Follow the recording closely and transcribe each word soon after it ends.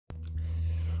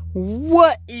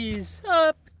What is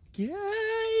up,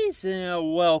 guys?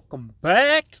 And welcome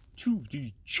back to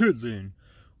the Chillin'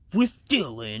 with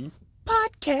Dylan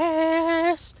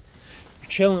podcast. You're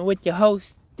chilling with your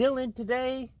host, Dylan,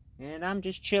 today, and I'm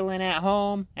just chilling at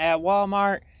home at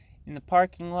Walmart in the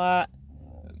parking lot.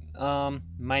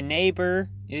 My neighbor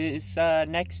is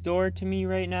next door to me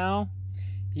right now.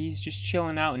 He's just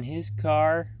chilling out in his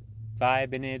car,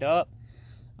 vibing it up.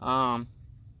 I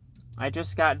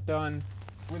just got done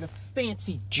with a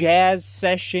fancy jazz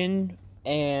session,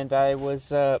 and I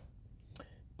was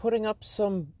putting up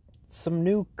some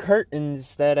new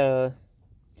curtains that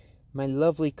my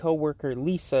lovely coworker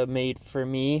Lisa made for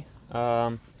me.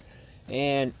 And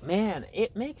man,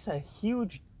 it makes a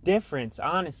huge difference,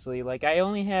 honestly. Like, I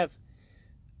only have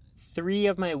 3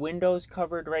 of my windows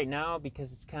covered right now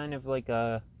because it's kind of like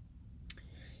a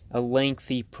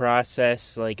lengthy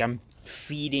process. Like, I'm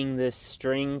feeding this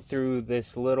string through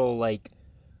this little like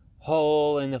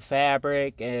hole in the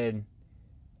fabric, and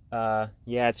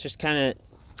it's just kind of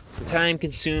time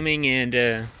consuming,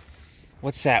 and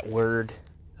what's that word,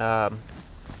 that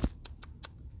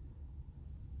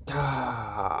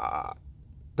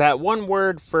one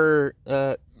word for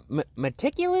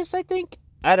meticulous, I think.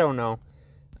 I don't know.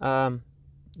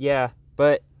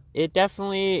 But it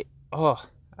definitely,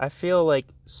 I feel like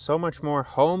so much more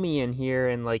homey in here,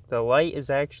 and like the light is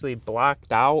actually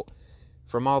blocked out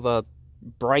from all the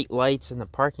bright lights in the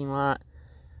parking lot.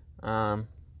 I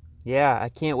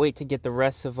can't wait to get the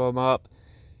rest of them up.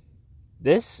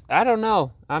 I don't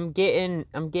know. I'm getting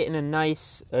a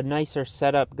nicer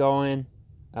setup going,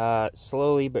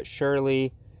 slowly but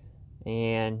surely,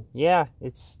 and yeah,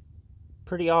 it's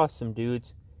pretty awesome,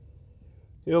 dudes.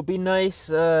 It'll be nice,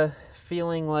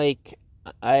 feeling like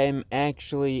I'm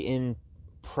actually in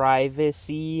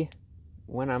privacy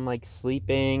when I'm like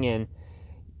sleeping, and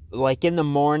like in the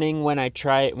morning when I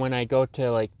go to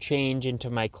like change into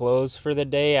my clothes for the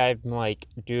day, I'm like,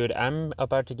 dude, I'm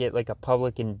about to get like a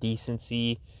public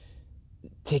indecency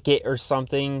ticket or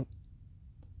something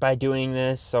by doing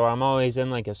this. So I'm always in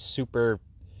like a super,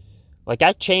 like,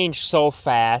 I change so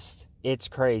fast, it's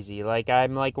crazy. Like,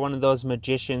 I'm like one of those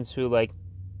magicians who like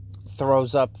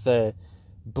throws up the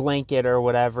blanket or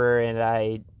whatever, and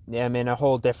I am in a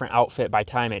whole different outfit by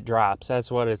time it drops.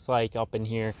 That's what it's like up in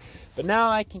here. But now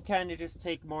I can kind of just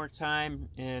take more time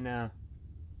and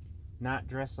not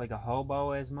dress like a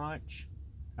hobo as much.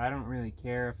 I don't really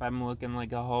care if I'm looking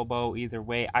like a hobo. Either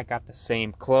way, I got the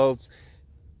same clothes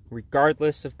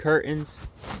regardless of curtains.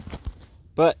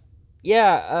 But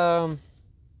yeah,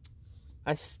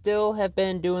 I still have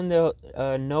been doing the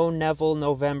No Neville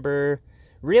November.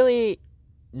 Really,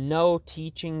 no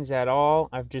teachings at all.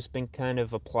 I've just been kind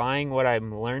of applying what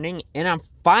I'm learning, and I'm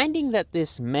finding that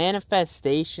this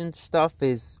manifestation stuff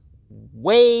is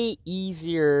way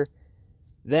easier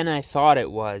than I thought it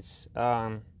was.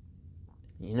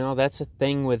 That's a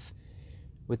thing with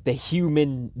the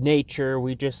human nature.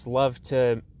 We just love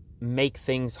to make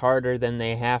things harder than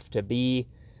they have to be.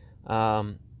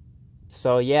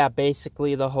 So yeah,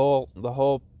 basically the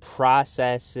whole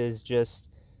process is just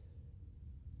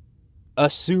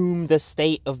assume the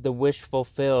state of the wish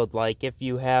fulfilled. Like, if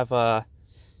you have a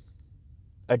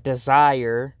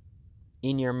desire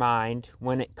in your mind,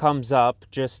 when it comes up,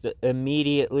 just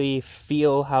immediately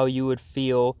feel how you would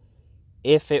feel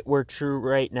if it were true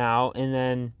right now, and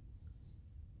then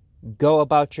go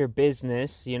about your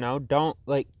business. Don't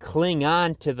like cling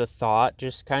on to the thought.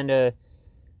 Just kind of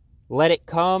let it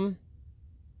come,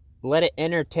 let it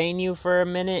entertain you for a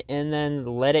minute, and then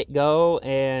let it go,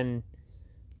 and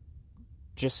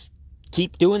just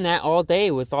keep doing that all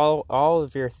day with all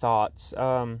of your thoughts.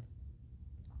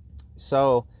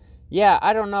 So yeah,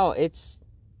 I don't know. It's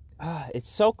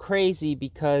so crazy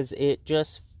because it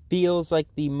just feels like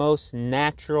the most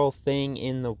natural thing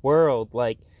in the world.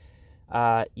 Like,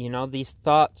 these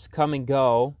thoughts come and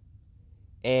go,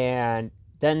 and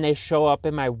then they show up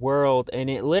in my world,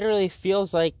 and it literally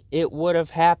feels like it would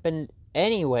have happened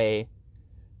anyway.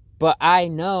 But I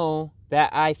know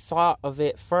that I thought of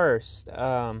it first.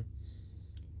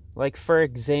 Like, for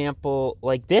example,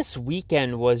 like this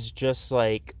weekend was just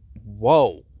like,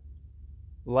 whoa.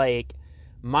 Like,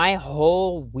 my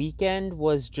whole weekend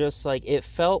was just like, it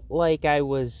felt like I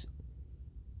was,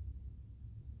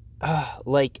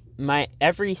 like,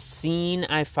 every scene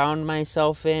I found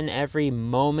myself in, every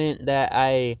moment that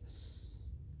I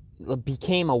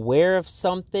became aware of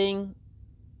something,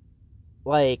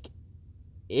 like,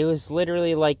 it was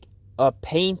literally like a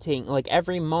painting. Like,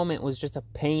 every moment was just a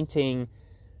painting,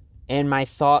 and my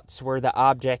thoughts were the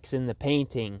objects in the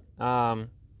painting.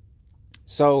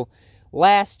 So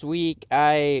last week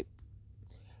I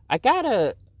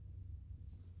got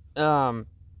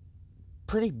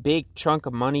pretty big chunk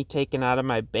of money taken out of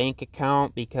my bank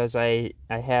account because I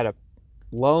had a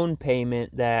loan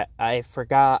payment that I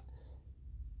forgot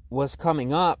was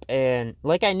coming up, and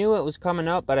like I knew it was coming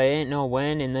up, but I didn't know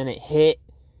when, and then it hit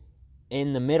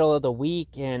in the middle of the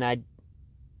week, and I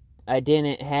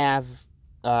didn't have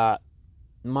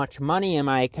much money in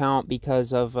my account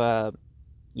because of I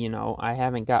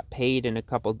haven't got paid in a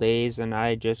couple days, and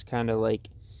I just kind of like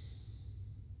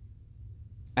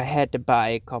I had to buy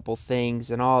a couple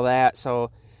things and all that,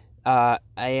 so I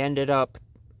ended up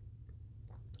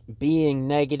being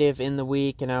negative in the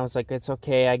week, and I was like, it's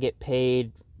okay, I get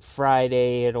paid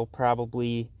Friday, it'll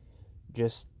probably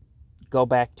just go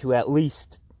back to at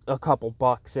least a couple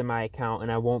bucks in my account,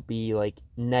 and I won't be like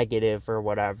negative or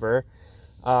whatever.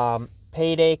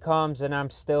 Payday comes and I'm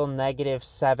still negative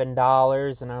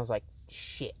 $7, and I was like,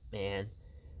 shit, man.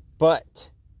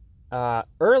 But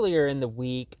earlier in the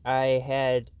week, I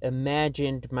had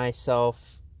imagined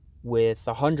myself with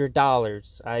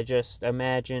 $100. I just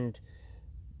imagined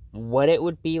what it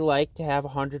would be like to have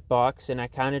 $100, and I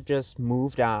kind of just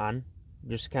moved on,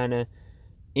 just kind of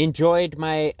enjoyed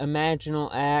my imaginal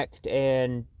act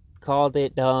and called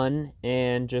it done,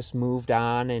 and just moved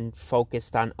on and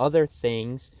focused on other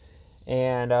things.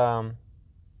 And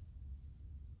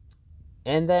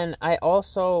then I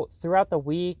also, throughout the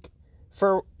week,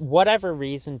 for whatever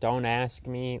reason, don't ask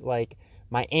me, like,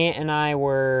 my aunt and I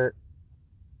were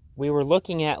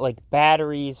looking at, like,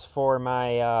 batteries for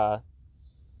my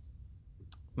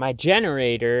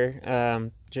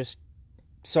generator, just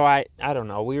so I don't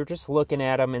know, we were just looking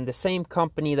at them, and the same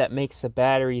company that makes the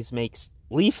batteries makes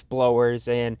leaf blowers,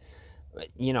 and,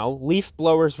 leaf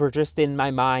blowers were just in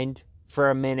my mind for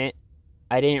a minute.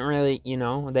 I didn't really,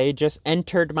 they just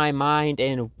entered my mind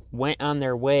and went on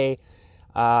their way,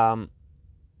 and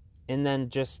then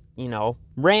just,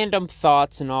 random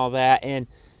thoughts and all that, and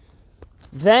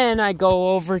then I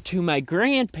go over to my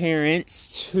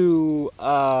grandparents to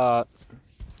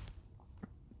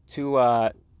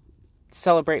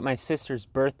celebrate my sister's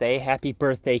birthday. Happy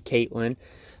birthday, Caitlin.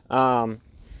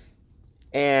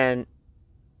 And,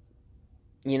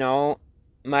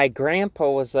 my grandpa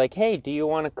was like, hey, do you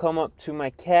want to come up to my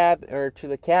to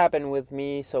the cabin with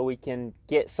me so we can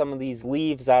get some of these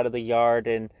leaves out of the yard?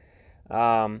 And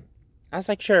I was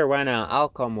like, sure, why not? I'll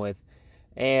come with.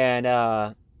 And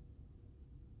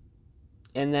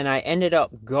then I ended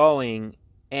up going,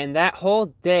 and that whole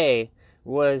day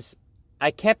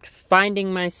I kept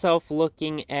finding myself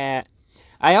looking at,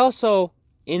 I also,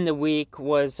 in the week,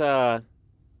 I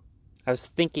was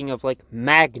thinking of, like,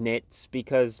 magnets,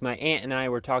 because my aunt and I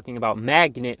were talking about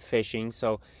magnet fishing,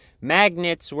 so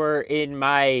magnets were in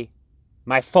my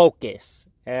focus,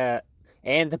 and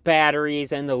the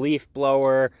batteries, and the leaf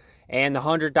blower, and the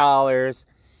 $100,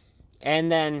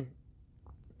 and then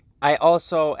I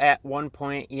also, at one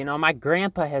point, my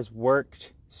grandpa has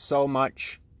worked so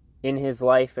much in his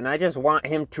life, and I just want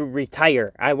him to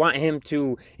retire. I want him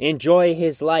to enjoy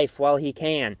his life while he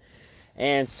can.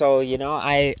 And so,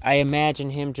 I imagine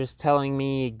him just telling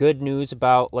me good news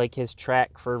about, like, his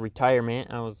track for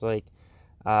retirement. I was like,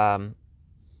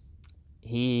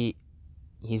 he's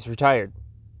retired.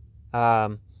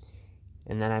 And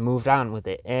then I moved on with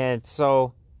it. And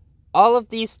so all of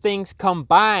these things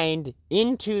combined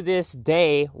into this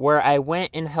day where I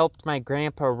went and helped my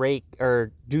grandpa rake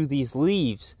or do these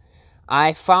leaves.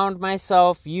 I found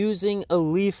myself using a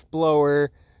leaf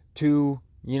blower to,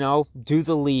 do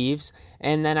the leaves,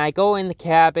 and then I go in the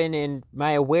cabin, and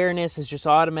my awareness is just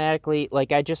automatically,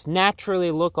 like, I just naturally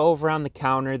look over on the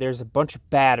counter, there's a bunch of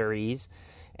batteries,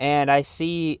 and I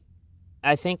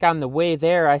think on the way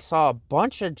there, I saw a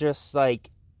bunch of just, like,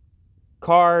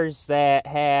 cars that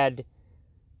had,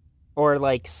 or,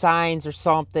 like, signs or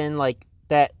something, like,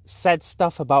 that said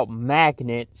stuff about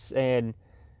magnets, and,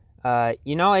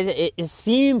 it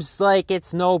seems like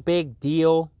it's no big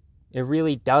deal. It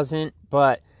really doesn't,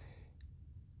 but,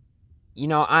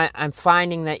 I'm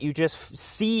finding that you just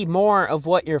see more of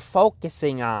what you're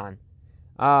focusing on.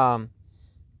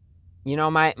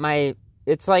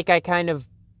 It's like I kind of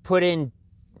put in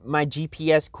my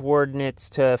GPS coordinates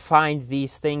to find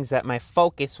these things that my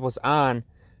focus was on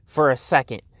for a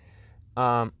second.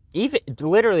 Even,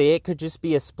 literally, it could just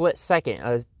be a split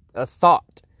second, a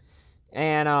thought.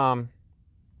 And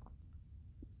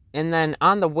then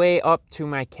on the way up to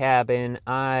my cabin,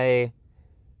 I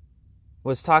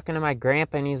was talking to my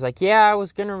grandpa, and he's like, yeah, I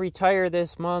was going to retire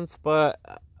this month, but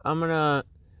I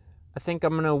think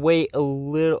I'm going to wait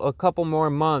a couple more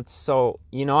months. So,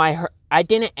 I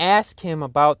didn't ask him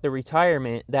about the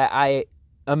retirement that I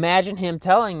imagine him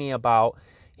telling me about.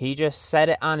 He just said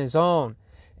it on his own.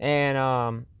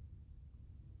 And,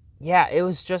 yeah, it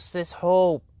was just this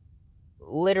whole,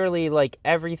 literally, like,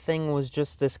 everything was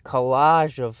just this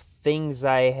collage of things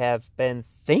I have been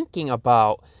thinking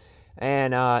about.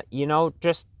 And,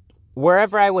 just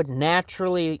wherever I would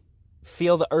naturally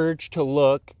feel the urge to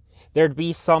look, there'd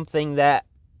be something that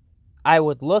I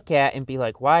would look at and be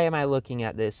like, why am I looking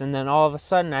at this? And then all of a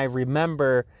sudden I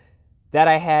remember that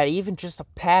I had even just a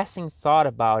passing thought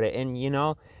about it. And,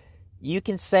 you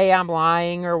can say I'm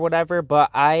lying or whatever, but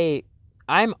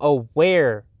I'm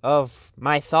aware of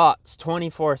my thoughts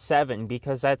 24/7,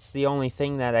 because that's the only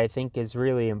thing that I think is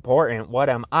really important. What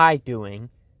am I doing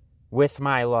with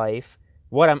my life?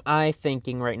 What am I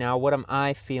thinking right now? What am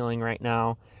I feeling right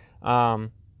now?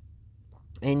 And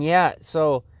yeah,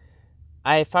 so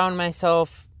I found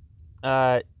myself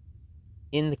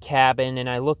in the cabin, and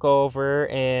I look over,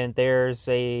 and there's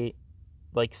a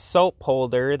like soap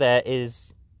holder that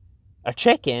is a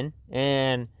chicken,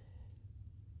 and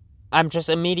I'm just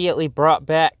immediately brought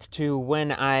back to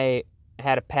when I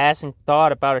had a passing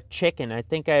thought about a chicken. I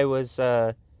think I was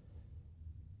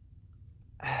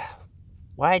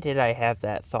why did I have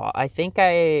that thought? I think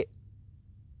I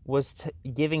was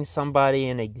giving somebody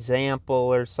an example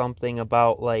or something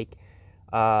about, like,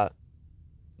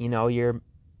 your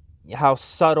how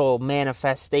subtle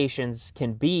manifestations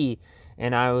can be.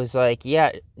 And I was like,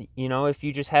 yeah, if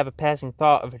you just have a passing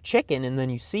thought of a chicken and then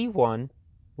you see one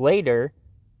later,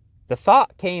 the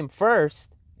thought came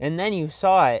first and then you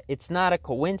saw it. It's not a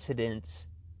coincidence.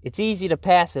 It's easy to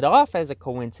pass it off as a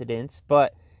coincidence,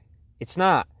 but it's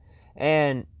not.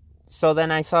 And so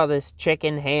then I saw this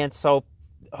chicken hand soap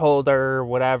holder or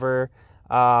whatever.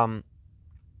 And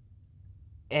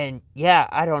yeah,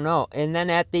 I don't know. And then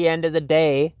at the end of the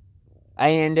day,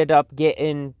 I ended up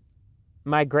getting,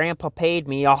 my grandpa paid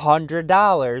me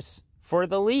 $100 for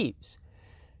the leaves.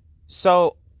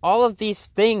 So all of these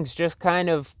things just kind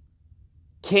of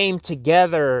came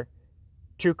together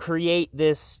to create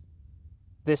this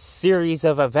series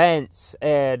of events.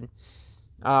 And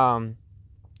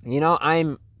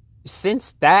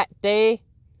since that day,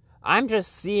 I'm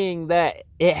just seeing that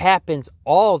it happens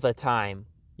all the time.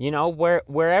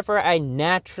 Wherever I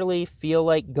naturally feel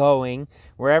like going,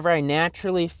 wherever I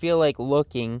naturally feel like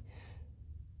looking,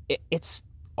 it's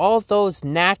all those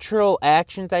natural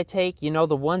actions I take,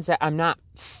 the ones that I'm not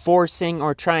forcing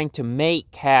or trying to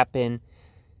make happen.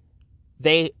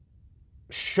 They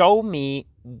show me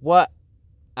what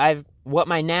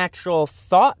my natural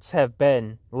thoughts have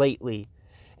been lately.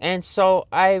 And so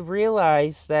I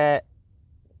realized that,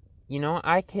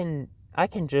 I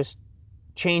can just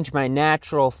change my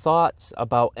natural thoughts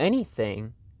about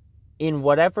anything in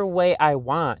whatever way I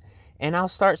want, and I'll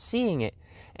start seeing it.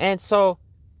 And so,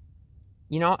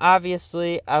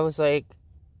 obviously I was like,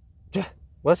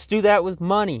 let's do that with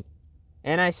money.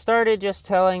 And I started just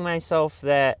telling myself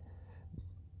that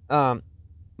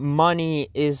money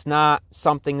is not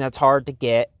something that's hard to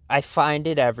get. I find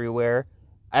it everywhere.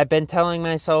 I've been telling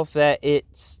myself that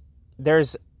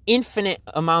there's infinite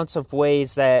amounts of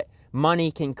ways that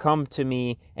money can come to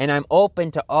me, and I'm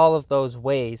open to all of those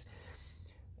ways.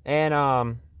 And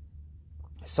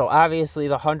so obviously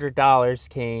the $100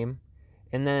 came,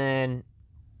 and then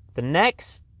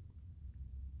it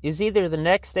was either the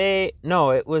next day,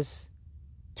 no, it was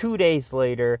 2 days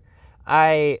later.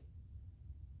 I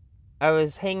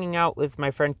was hanging out with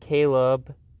my friend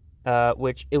Caleb,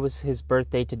 which it was his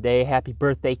birthday today. Happy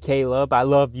birthday, Caleb. I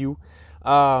love you.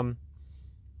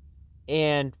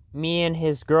 And me and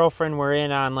his girlfriend were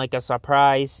in on like a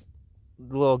surprise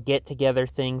little get together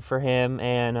thing for him,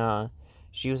 and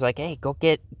she was like, "Hey, go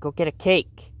get a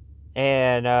cake."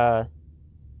 And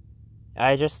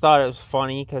I just thought it was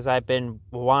funny because I've been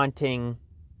wanting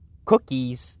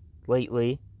cookies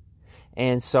lately,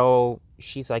 and so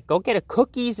she's like, "Go get a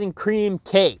cookies and cream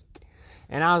cake."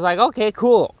 And I was like, "Okay,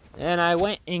 cool." And I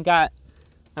went and got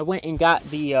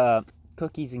the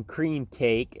cookies and cream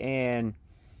cake, and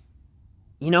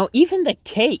even the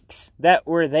cakes that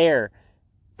were there,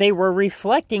 they were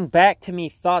reflecting back to me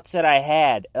thoughts that I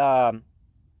had.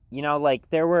 Like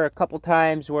there were a couple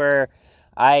times where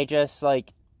I just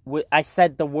like I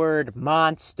said the word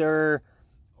monster,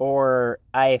 or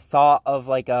I thought of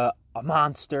like a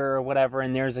monster or whatever,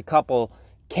 and there's a couple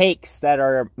cakes that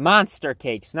are monster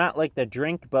cakes, not like the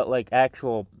drink, but like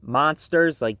actual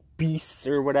monsters, like beasts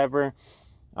or whatever.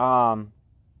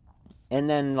 And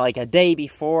then like a day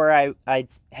before I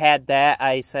had that,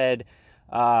 I said,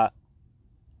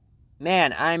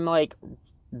 man, I'm like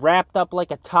wrapped up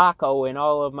like a taco in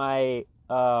all of my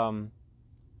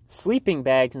sleeping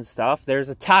bags and stuff. There's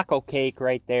a taco cake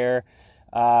right there.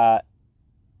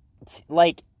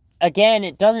 Like, again,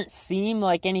 it doesn't seem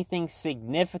like anything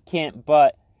significant,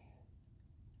 but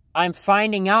I'm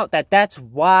finding out that that's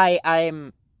why I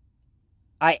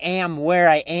am where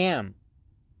I am.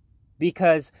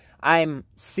 Because I'm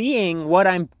seeing what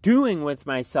I'm doing with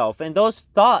myself. And those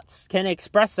thoughts can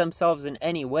express themselves in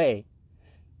any way.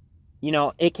 You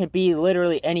know, it could be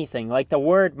literally anything. Like the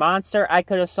word monster, I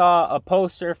could have saw a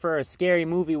poster for a scary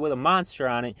movie with a monster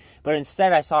on it. But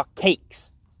instead I saw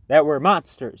cakes that were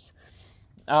monsters.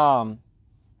 But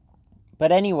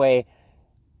anyway,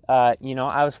 you know,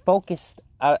 I was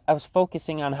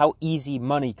focusing on how easy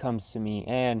money comes to me.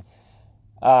 And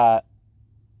I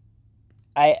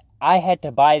had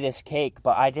to buy this cake,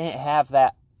 but I didn't have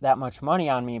that much money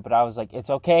on me. But I was like,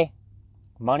 it's okay.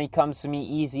 Money comes to me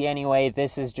easy anyway.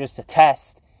 This is just a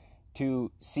test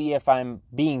to see if I'm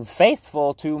being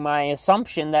faithful to my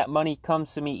assumption that money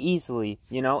comes to me easily.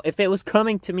 You know, if it was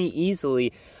coming to me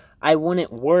easily, I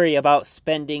wouldn't worry about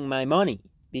spending my money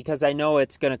because I know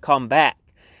it's going to come back.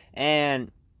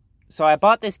 And so I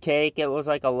bought this cake. It was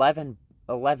like $11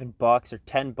 or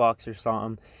 $10 or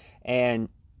something. And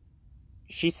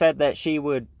she said that she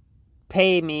would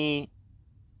pay me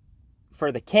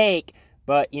for the cake,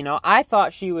 but, you know, I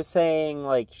thought she was saying,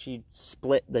 like, she'd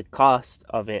split the cost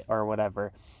of it or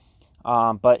whatever.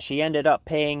 But she ended up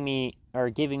paying me, or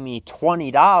giving me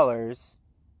 $20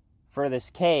 for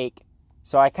this cake.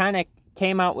 So I kind of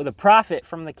came out with a profit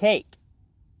from the cake.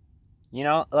 You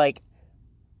know, like,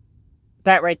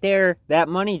 that right there, that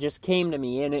money just came to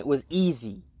me, and it was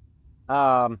easy.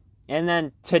 And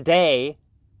then today,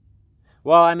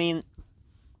 well, I mean,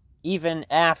 even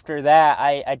after that,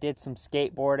 I did some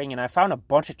skateboarding, and I found a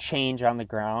bunch of change on the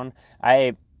ground.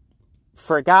 I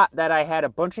forgot that I had a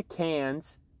bunch of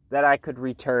cans that I could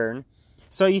return.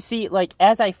 So you see, like,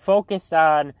 as I focused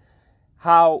on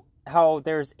how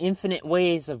there's infinite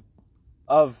ways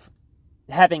of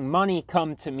having money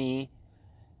come to me,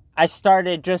 I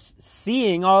started just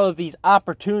seeing all of these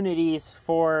opportunities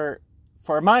for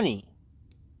money.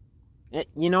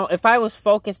 You know, if I was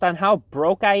focused on how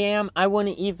broke I am, I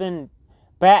wouldn't even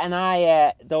bat an eye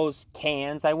at those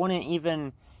cans. I wouldn't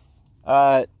even,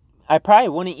 I probably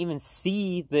wouldn't even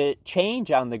see the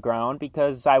change on the ground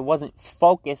because I wasn't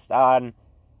focused on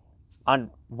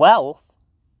wealth.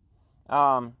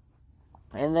 And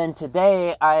then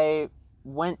today I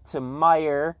went to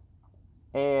Meijer,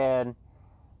 and,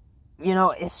 you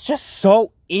know, it's just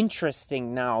so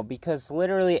interesting now because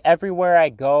literally everywhere I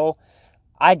go,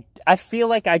 I feel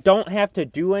like I don't have to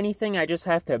do anything. I just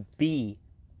have to be.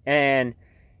 And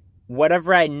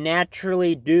whatever I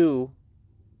naturally do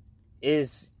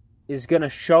is going to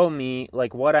show me,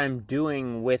 like, what I'm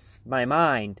doing with my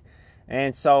mind.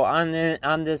 And so on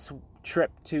this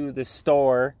trip to the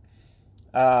store,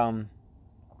 you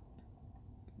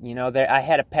know, I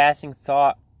had a passing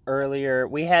thought earlier.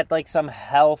 We had, like, some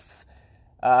health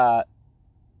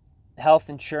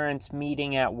insurance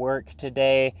meeting at work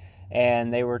today.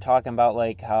 And they were talking about,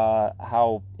 like,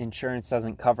 how insurance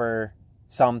doesn't cover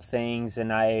some things.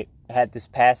 And I had this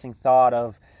passing thought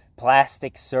of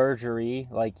plastic surgery.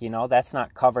 Like, you know, that's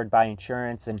not covered by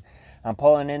insurance. And I'm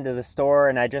pulling into the store,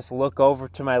 and I just look over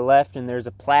to my left, and there's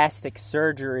a plastic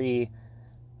surgery,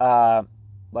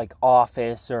 like,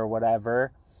 office or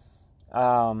whatever.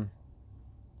 And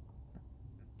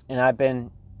I've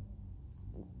been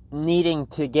needing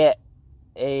to get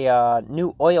a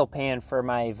new oil pan for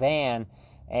my van,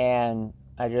 and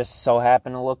I just so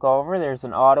happen to look over. There's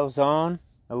an AutoZone.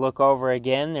 I look over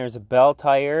again. There's a Bell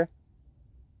Tire.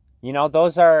 You know,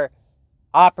 those are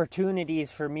opportunities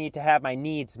for me to have my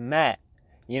needs met.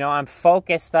 You know, I'm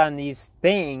focused on these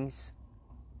things,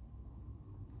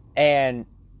 and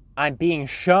I'm being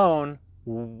shown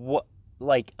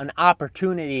like an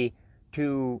opportunity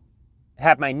to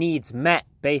have my needs met,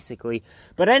 basically.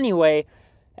 But anyway,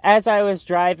 as I was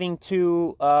driving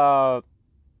to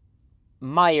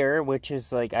Meijer, which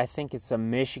is, like, I think it's a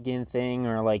Michigan thing,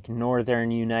 or like northern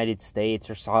United States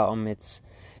or something. It's,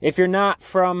 if you're not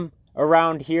from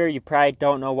around here, you probably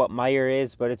don't know what Meijer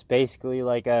is, but it's basically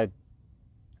like a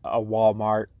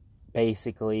Walmart,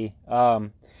 basically.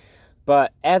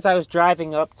 But as I was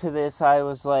driving up to this, I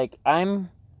was like, I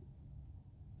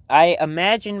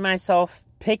imagined myself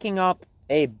picking up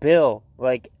a bill,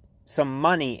 like some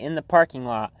money in the parking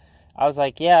lot. I was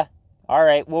like, yeah, all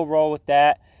right, we'll roll with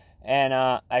that. And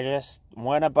I just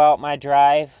went about my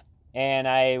drive, and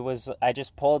I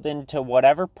just pulled into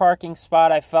whatever parking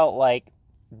spot I felt like.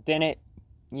 Didn't,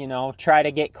 you know, try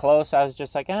to get close. I was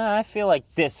just like, I feel like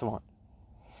this one.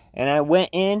 And I went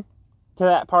in to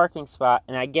that parking spot,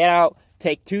 and I get out,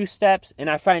 take 2 steps, and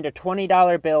I find a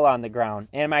 $20 bill on the ground.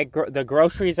 And the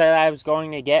groceries that I was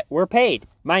going to get were paid.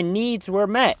 My needs were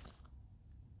met.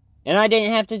 And I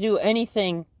didn't have to do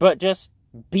anything but just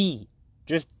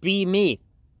Just be me.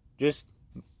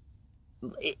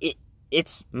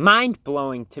 It's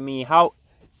mind-blowing to me how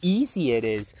easy it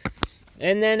is.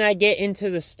 And then I get into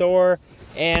the store,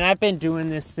 and I've been doing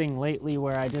this thing lately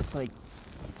where I just, like,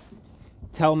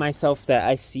 tell myself that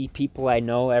I see people I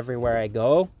know everywhere I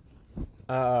go.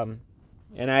 And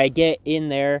I get in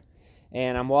there,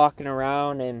 and I'm walking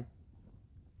around, and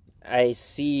I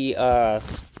see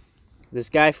this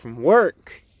guy from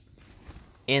work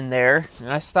in there,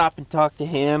 and I stop and talk to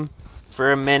him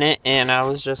for a minute, and I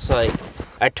was just like,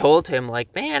 I told him,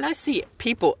 like, man, I see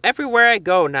people everywhere I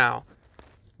go now,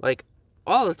 like,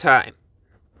 all the time,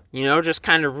 you know, just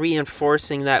kind of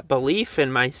reinforcing that belief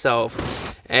in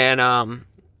myself. And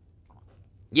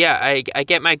yeah, I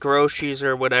get my groceries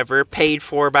or whatever paid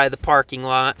for by the parking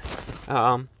lot,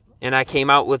 and I came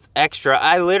out with extra.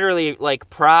 I literally, like,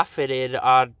 profited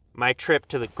on my trip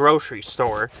to the grocery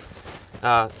store.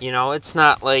 You know, it's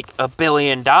not like $1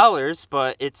 billion,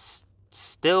 but it's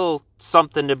still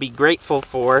something to be grateful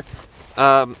for.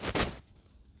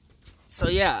 So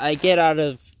yeah, I get out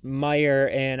of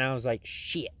Meijer, and I was like,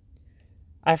 shit,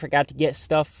 I forgot to get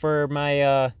stuff for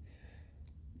my,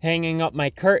 hanging up my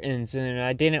curtains, and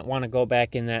I didn't want to go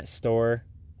back in that store.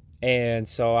 And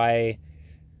so I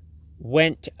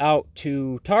went out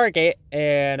to Target,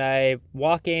 and I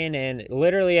walk in, and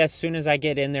literally as soon as I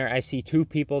get in there, I see two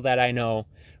people that I know,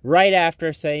 right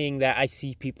after saying that I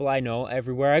see people I know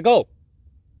everywhere I go.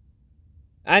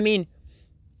 I mean,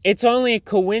 it's only a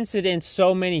coincidence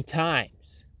so many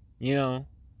times, you know.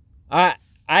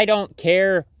 I don't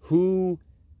care who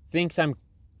thinks I'm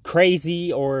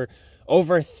crazy or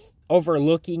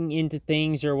overlooking into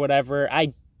things or whatever.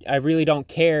 I really don't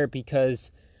care,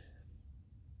 because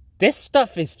this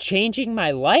stuff is changing my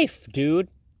life, dude.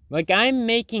 Like, I'm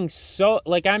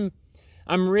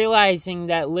realizing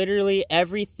that literally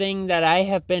everything that I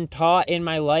have been taught in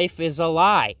my life is a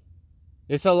lie.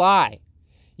 It's a lie.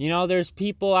 You know, there's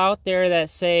people out there that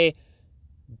say,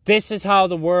 this is how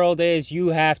the world is, you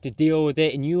have to deal with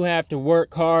it, and you have to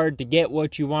work hard to get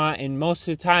what you want, and most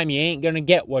of the time you ain't gonna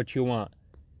get what you want.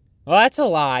 Well, that's a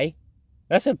lie.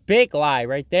 That's a big lie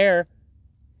right there.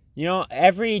 You know,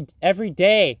 every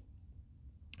day,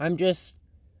 I'm just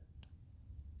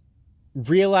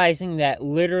realizing that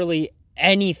literally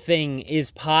anything is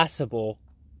possible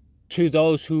to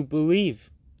those who believe.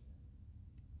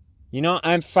 You know,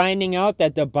 I'm finding out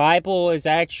that the Bible is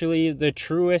actually the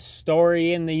truest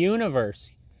story in the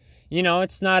universe. You know,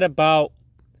 it's not about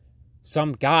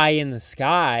some guy in the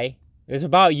sky. It's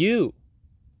about you.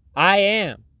 I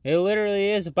am. It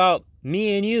literally is about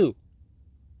me and you.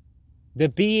 The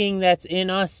being that's in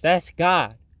us, that's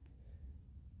God.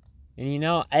 And you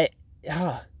know,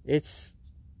 it's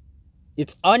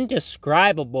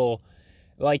undescribable.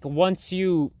 Like, once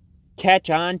you catch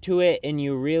on to it and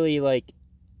you really, like,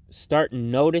 start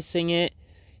noticing it,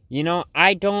 you know,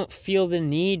 I don't feel the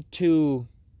need to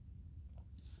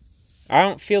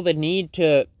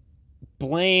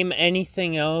blame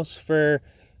anything else for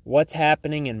what's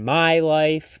happening in my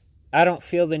life. I don't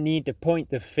feel the need to point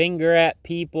the finger at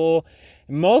people.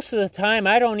 Most of the time,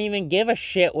 I don't even give a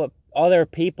shit what other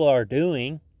people are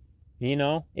doing. You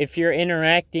know, if you're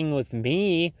interacting with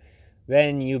me,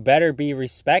 then you better be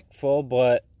respectful.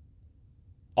 But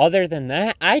other than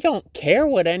that, I don't care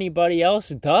what anybody else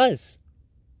does.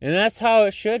 And that's how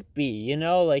it should be. You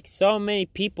know, like, so many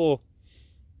people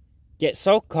get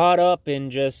so caught up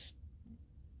in just,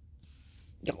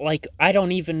 like, I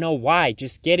don't even know why,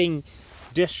 just getting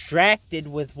distracted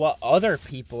with what other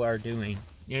people are doing.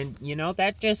 And, you know,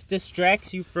 that just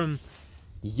distracts you from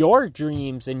your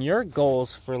dreams and your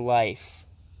goals for life.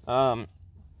 You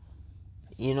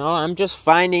know, I'm just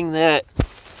finding that,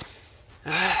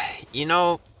 you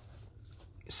know,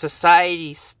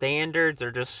 society's standards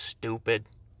are just stupid.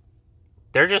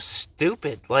 They're just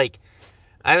stupid. Like,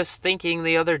 I was thinking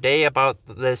the other day about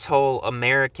this whole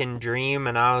American dream,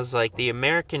 and I was like, the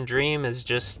American dream is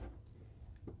just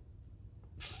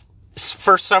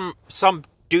for some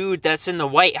dude that's in the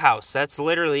White House. That's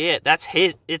literally it.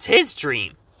 It's his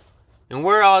dream. And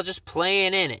we're all just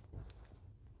playing in it.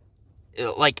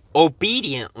 Like,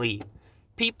 obediently.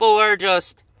 People are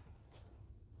just,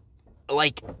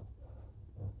 like,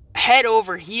 head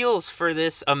over heels for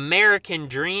this American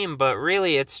dream, but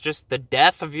really it's just the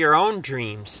death of your own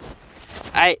dreams.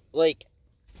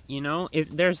 You know,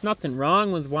 there's nothing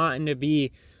wrong with wanting to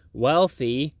be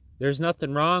wealthy. There's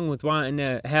nothing wrong with wanting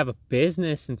to have a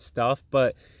business and stuff,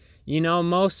 but, you know,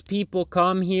 most people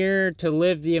come here to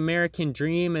live the American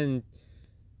dream, and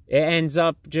it ends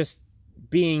up just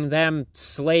being them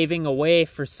slaving away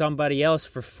for somebody else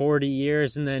for 40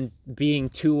 years and then being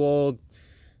too old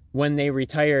when they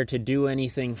retire to do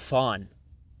anything fun.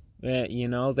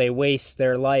 They waste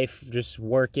their life just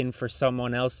working for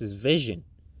someone else's vision.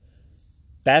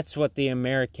 That's what the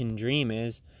American dream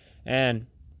is. And,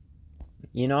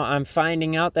 I'm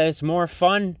finding out that it's more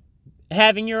fun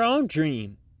having your own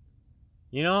dream.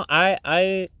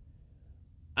 I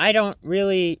don't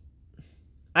really,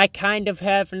 I kind of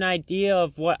have an idea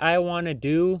of what I want to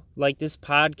do. Like, this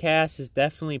podcast is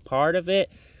definitely part of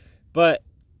it. But,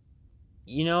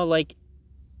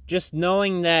 just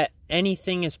knowing that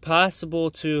anything is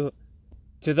possible to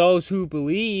those who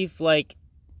believe, it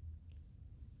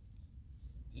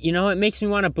makes me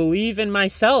want to believe in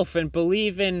myself and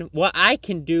believe in what I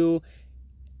can do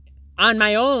on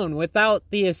my own without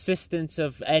the assistance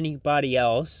of anybody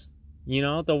else.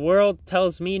 The world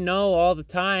tells me no all the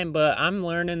time, but I'm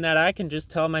learning that I can just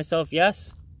tell myself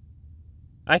yes.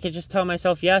 I can just tell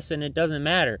myself yes, and it doesn't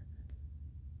matter.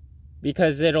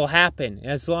 Because it'll happen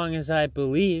as long as I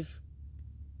believe.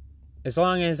 As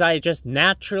long as I just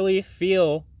naturally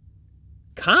feel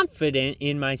confident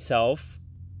in myself.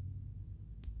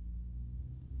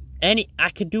 I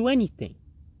could do anything.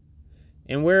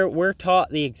 And we're taught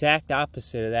the exact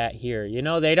opposite of that here.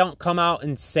 They don't come out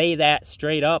and say that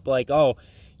straight up, like, oh,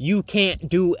 you can't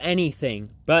do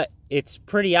anything. But it's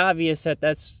pretty obvious that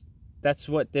that's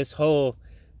what this whole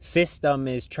system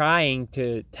is trying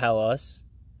to tell us.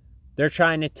 They're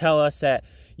trying to tell us that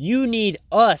you need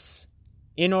us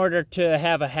in order to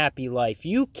have a happy life.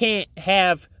 You can't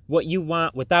have what you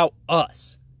want without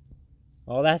us.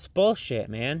 Well, that's bullshit,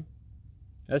 man.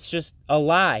 That's just a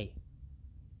lie.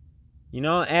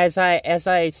 As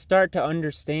I start to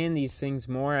understand these things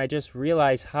more, I just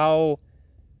realize how,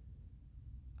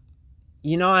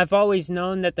 I've always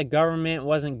known that the government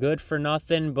wasn't good for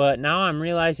nothing, but now I'm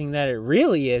realizing that it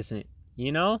really isn't,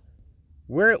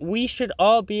 We should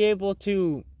all be able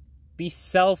to be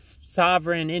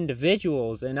self-sovereign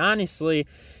individuals. And honestly,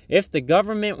 if the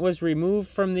government was removed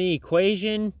from the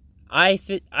equation, I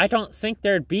don't think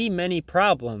there'd be many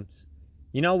problems.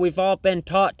 We've all been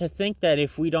taught to think that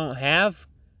if we don't have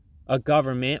a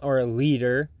government or a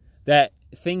leader, that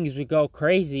things would go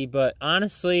crazy. But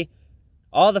honestly,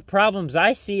 all the problems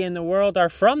I see in the world are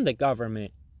from the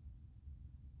government.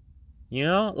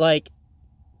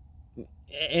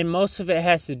 And most of it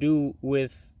has to do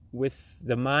with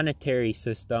the monetary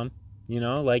system.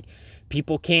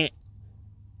 People can't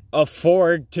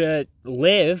afford to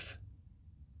live,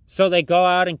 so they go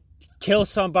out and kill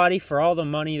somebody for all the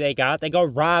money they got. They go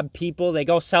rob people. They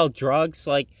go sell drugs.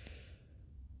 The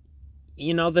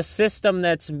system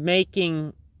that's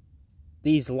making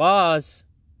these laws,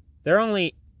 they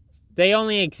only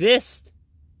exist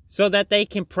so that they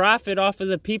can profit off of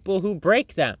the people who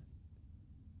break them.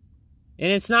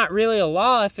 And it's not really a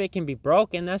law if it can be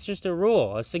broken. That's just a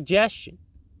rule, a suggestion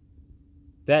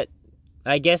that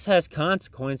I guess has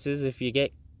consequences if you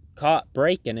get caught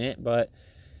breaking it. But,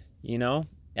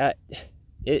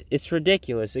 it's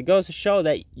ridiculous. It goes to show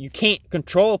that you can't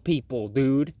control people,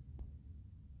 dude.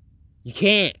 You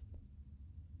can't.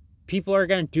 People are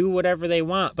going to do whatever they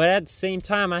want. But at the same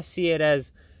time, I see it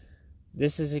as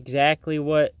this is exactly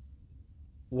what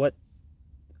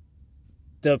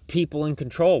the people in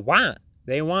control want.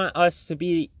 They want us to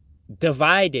be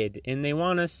divided, and they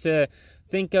want us to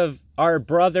think of our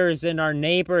brothers and our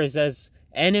neighbors as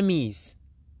enemies.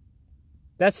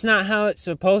 That's not how it's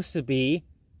supposed to be.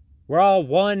 We're all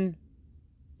one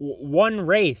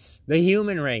race, the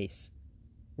human race.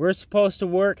 We're supposed to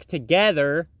work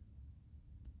together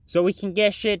so we can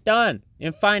get shit done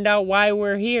and find out why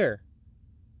we're here.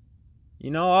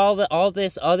 All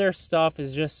this other stuff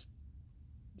is just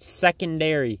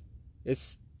secondary.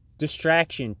 It's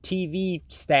distraction, TV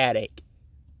static.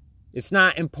 It's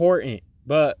not important,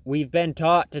 but we've been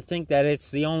taught to think that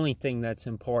it's the only thing that's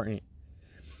important.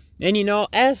 And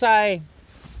as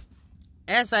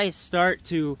I start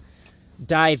to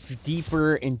dive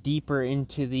deeper and deeper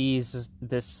into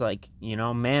this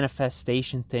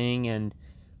manifestation thing and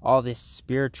all this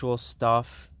spiritual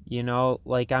stuff,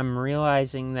 I'm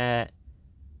realizing that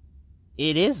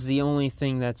it is the only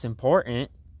thing that's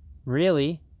important,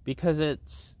 really,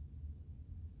 because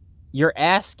you're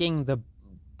asking the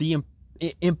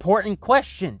important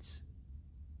questions.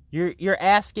 You're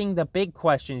asking the big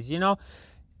questions.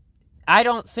 I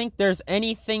don't think there's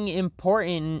anything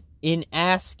important in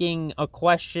asking a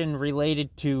question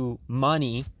related to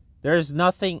money. There's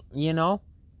nothing,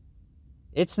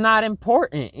 it's not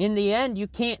important. In the end, you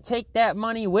can't take that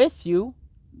money with you.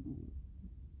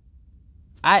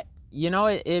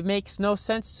 It makes no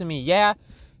sense to me. Yeah,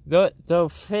 the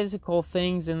physical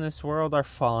things in this world are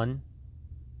fun.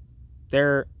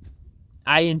 They're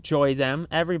I enjoy them.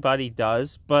 Everybody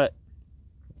does. But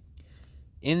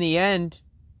in the end,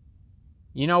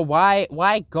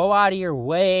 why go out of your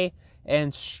way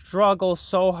and struggle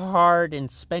so hard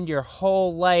and spend your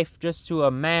whole life just to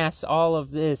amass all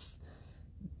of this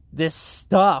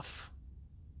stuff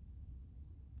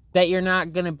that you're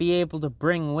not going to be able to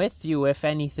bring with you if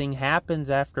anything happens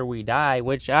after we die,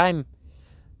 which I'm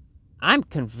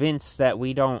convinced that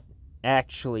we don't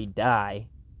actually die.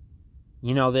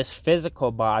 This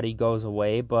physical body goes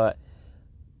away, but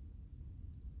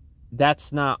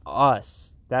that's not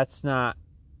us. That's not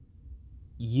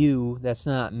you. That's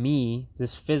not me.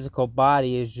 This physical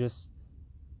body is just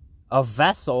a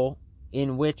vessel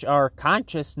in which our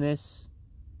consciousness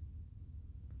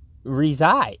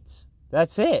resides.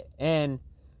 That's it. And,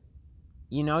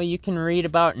 you can read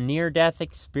about near-death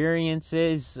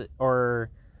experiences or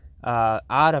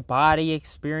out-of-body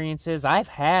experiences. I've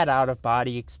had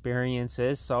out-of-body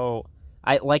experiences, so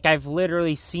I've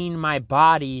literally seen my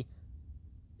body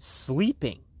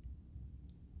sleeping.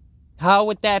 How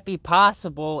would that be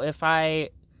possible if I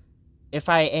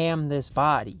am this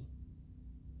body?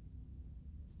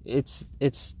 It's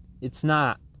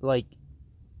not. Like,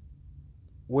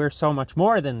 we're so much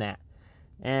more than that.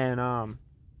 And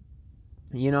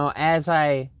as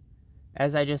I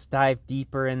just dive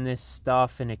deeper in this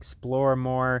stuff and explore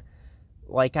more,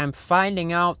 like, I'm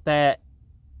finding out that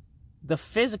the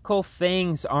physical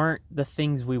things aren't the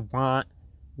things we want.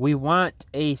 We want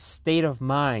a state of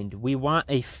mind. We want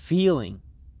a feeling.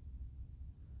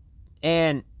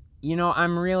 And,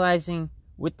 I'm realizing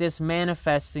with this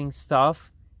manifesting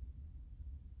stuff,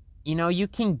 you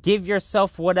can give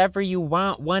yourself whatever you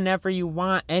want, whenever you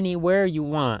want, anywhere you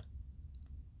want.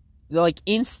 Like,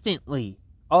 instantly.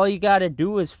 All you gotta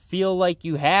do is feel like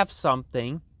you have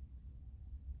something.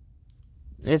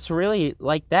 It's really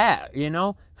like that,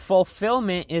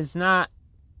 Fulfillment is not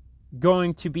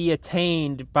going to be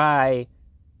attained by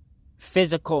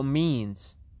physical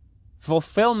means.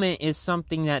 Fulfillment is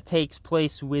something that takes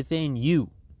place within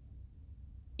you.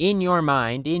 In your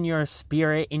mind, in your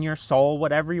spirit, in your soul,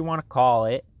 whatever you want to call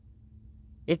it.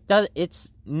 You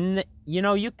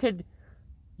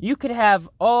could have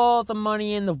all the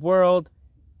money in the world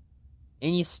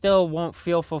and you still won't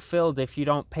feel fulfilled if you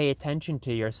don't pay attention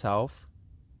to yourself.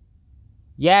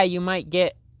 Yeah, you might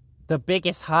get the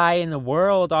biggest high in the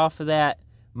world off of that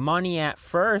money at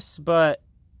first, but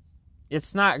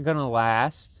it's not gonna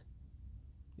last.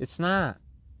 It's not.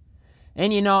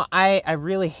 And I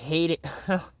really hate it.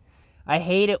 I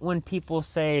hate it when people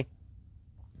say,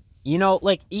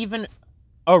 like, even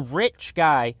a rich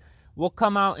guy will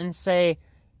come out and say,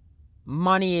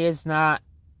 money is not,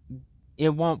 it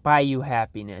won't buy you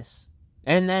happiness.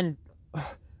 And then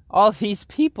all these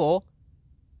people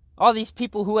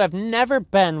who have never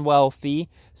been wealthy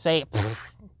say,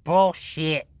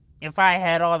 bullshit. If I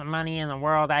had all the money in the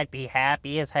world, I'd be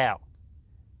happy as hell.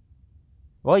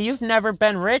 Well, you've never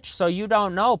been rich, so you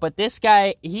don't know. But this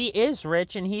guy, he is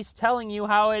rich, and he's telling you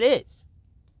how it is.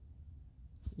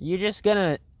 You're just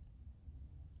gonna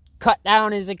cut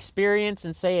down his experience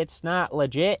and say it's not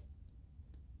legit?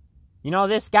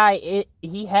 This guy,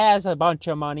 he has a bunch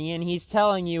of money, and he's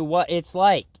telling you what it's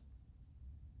like.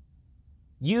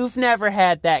 You've never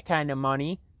had that kind of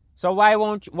money, so why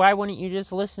wouldn't you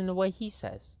just listen to what he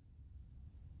says?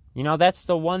 That's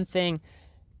the one thing,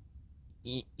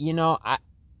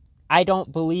 I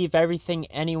don't believe everything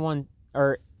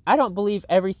I don't believe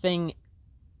everything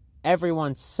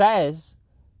everyone says,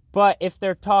 but if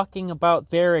they're talking about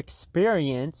their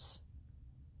experience,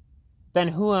 then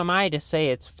who am I to say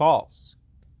it's false?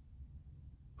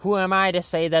 Who am I to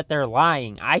say that they're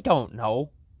lying? I don't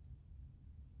know.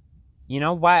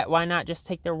 Why not just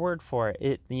take their word for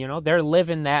it? They're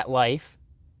living that life.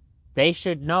 They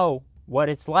should know what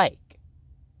it's like.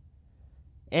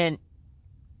 And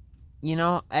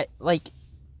the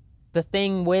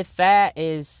thing with that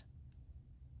is,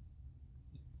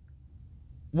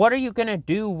 what are you going to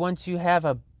do once you have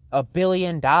 $1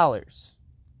 billion?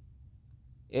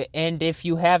 And if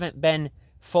you haven't been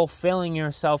fulfilling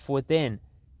yourself within,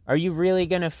 are you really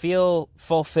going to feel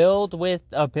fulfilled with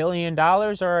 $1 billion,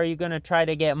 or are you going to try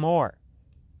to get more?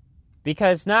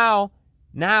 Because now,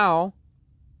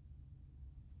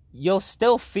 you'll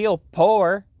still poor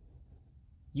poor.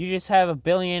 You just have $1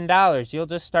 billion. You'll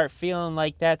just start feeling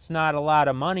like that's not a lot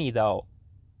of money, though.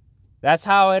 That's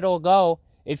how it'll go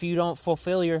if you don't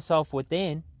fulfill yourself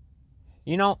within.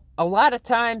 A lot of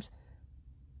times,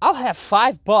 I'll have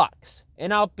 $5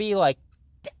 and I'll be like,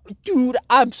 dude,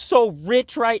 I'm so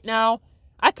rich right now.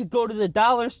 I could go to the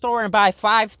dollar store and buy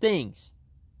 5 things.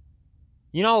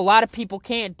 A lot of people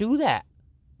can't do that.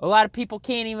 A lot of people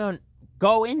can't even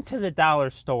go into the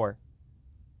dollar store.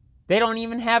 They don't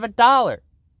even have $1.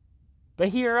 But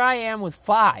here I am with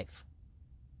 5.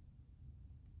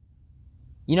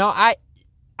 You know, I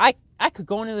could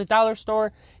go into the dollar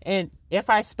store, and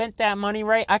if I spent that money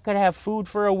right, I could have food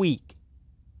for a week.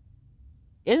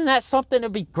 Isn't that something to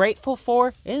be grateful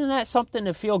for? Isn't that something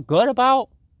to feel good about?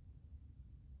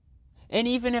 And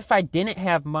even if I didn't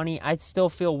have money, I'd still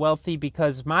feel wealthy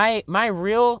because my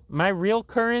real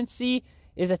currency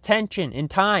is attention and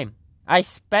time. I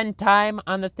spend time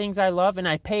on the things I love, and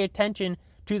I pay attention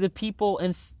to the people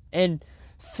and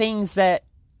things that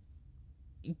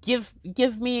give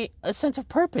me a sense of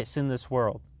purpose in this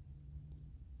world.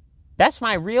 That's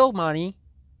my real money,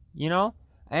 you know?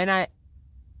 And I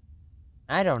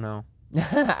don't know.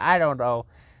 I don't know.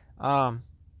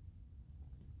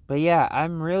 But yeah,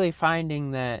 I'm really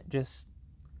finding that just,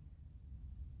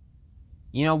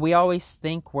 you know, we always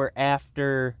think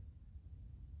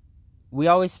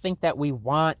that we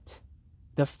want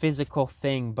the physical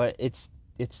thing, but it's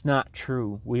not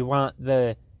true. We want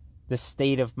the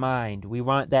state of mind. We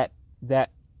want that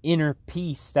inner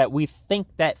peace that we think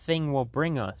that thing will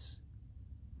bring us.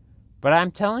 But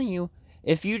I'm telling you,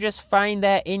 if you just find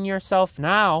that in yourself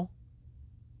now,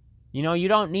 you know, you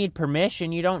don't need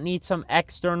permission. You don't need some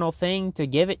external thing to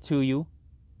give it to you.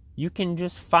 You can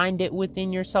just find it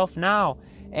within yourself now.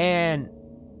 And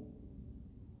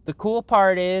the cool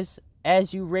part is,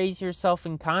 as you raise yourself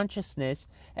in consciousness,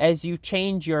 as you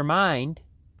change your mind,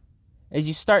 as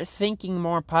you start thinking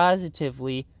more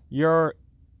positively, your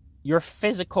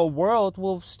physical world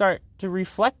will start to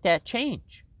reflect that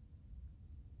change.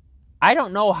 I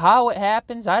don't know how it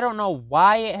happens. I don't know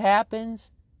why it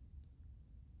happens.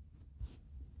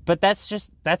 But that's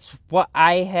what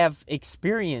I have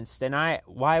experienced. And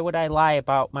why would I lie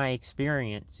about my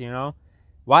experience, you know?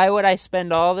 Why would I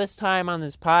spend all this time on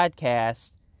this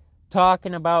podcast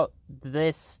talking about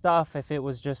this stuff if it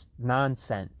was just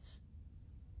nonsense?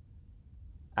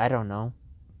 I don't know.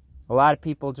 A lot of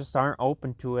people just aren't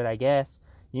open to it, I guess.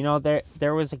 You know,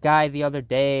 there was a guy the other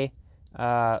day,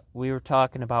 we were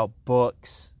talking about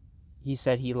books. He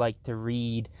said he liked to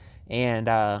read, and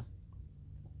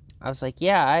I was like,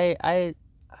 yeah,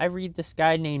 I read this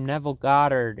guy named Neville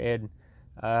Goddard, and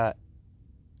I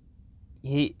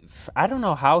don't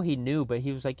know how he knew, but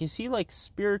he was like, is he like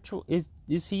spiritual? Is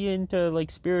he into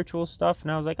like spiritual stuff?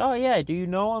 And I was like, oh yeah, do you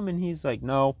know him? And he's like,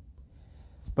 no.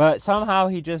 But somehow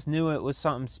he just knew it was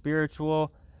something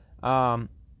spiritual. And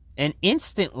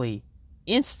instantly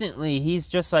he's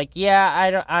just like,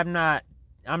 yeah, I'm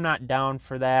not down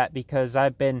for that because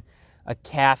I've been a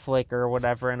Catholic or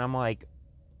whatever. And I'm like,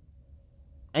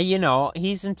 you know,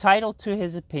 he's entitled to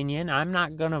his opinion. I'm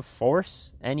not going to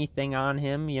force anything on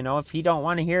him. You know, if he don't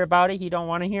want to hear about it, he don't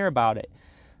want to hear about it.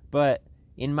 But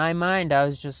in my mind, I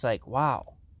was just like,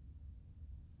 wow,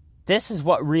 this is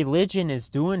what religion is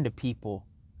doing to people.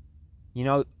 You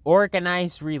know,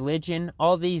 organized religion,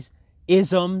 all these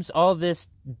isms, all this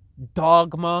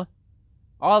dogma,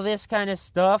 all this kind of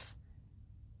stuff,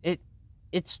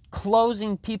 it's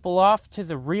closing people off to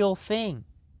the real thing.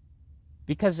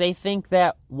 Because they think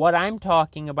that what I'm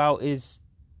talking about is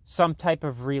some type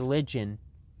of religion.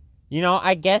 You know,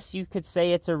 I guess you could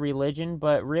say it's a religion,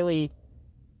 but really,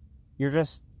 you're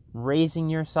just raising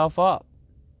yourself up.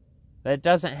 That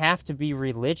doesn't have to be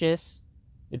religious.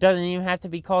 It doesn't even have to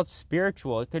be called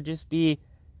spiritual. It could just be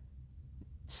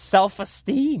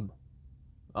self-esteem,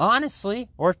 honestly,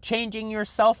 or changing your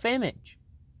self-image.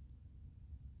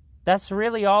 That's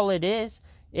really all it is.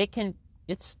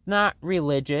 It's not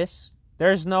religious.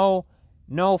 There's no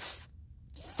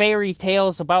fairy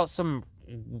tales about some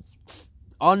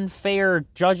unfair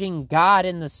judging God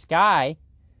in the sky.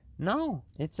 No,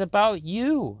 it's about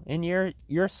you and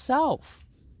yourself.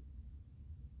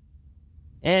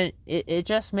 And it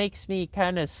just makes me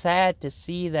kind of sad to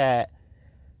see that,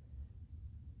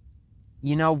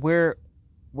 you know, we're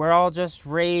all just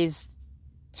raised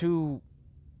to,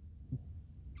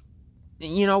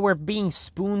 you know, we're being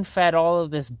spoon-fed all of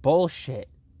this bullshit.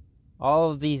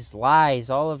 All of these lies,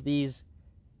 all of these,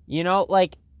 you know,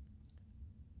 like,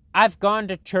 I've gone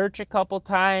to church a couple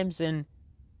times and,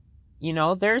 you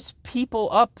know, there's people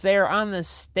up there on the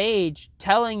stage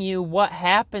telling you what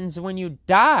happens when you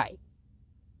die.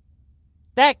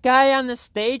 That guy on the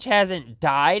stage hasn't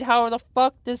died. How the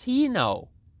fuck does he know?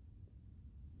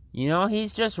 You know,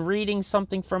 he's just reading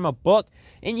something from a book.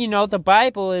 And, you know, the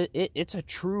Bible, it's a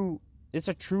true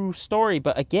story.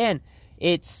 But again,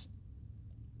 it's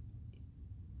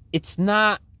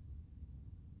not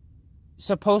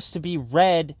supposed to be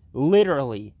read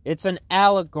literally. It's an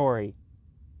allegory.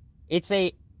 It's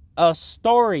a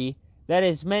story that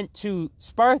is meant to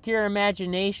spark your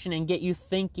imagination and get you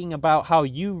thinking about how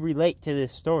you relate to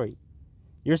this story.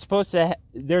 You're supposed to,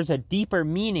 there's a deeper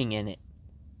meaning in it.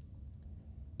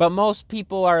 But most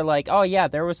people are like, oh yeah,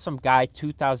 there was some guy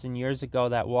 2,000 years ago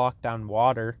that walked on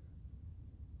water.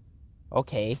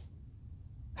 Okay.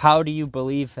 How do you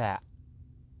believe that?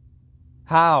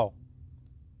 How?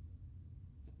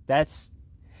 That's,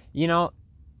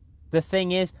 the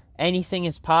thing is, anything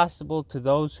is possible to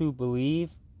those who believe.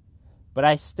 But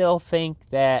I still think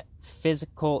that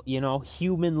physical,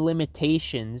 human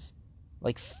limitations,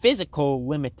 like physical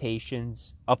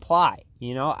limitations, apply.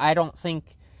 I don't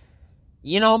think,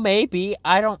 maybe,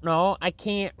 I don't know.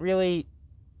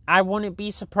 I wouldn't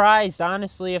be surprised,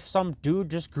 honestly, if some dude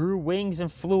just grew wings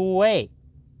and flew away.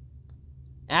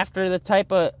 After the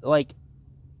type of,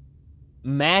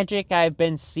 magic I've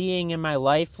been seeing in my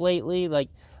life lately,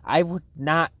 I would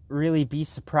not really be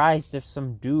surprised if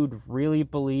some dude really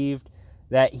believed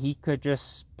that he could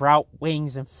just sprout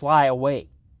wings and fly away.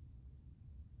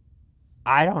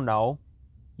 I don't know.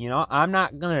 I'm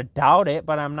not going to doubt it,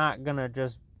 but I'm not going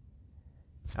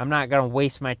to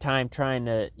waste my time trying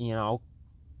to,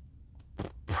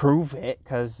 prove it,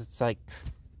 because it's like,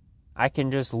 I can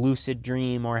just lucid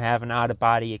dream or have an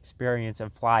out-of-body experience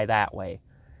and fly that way.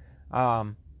 Yeah,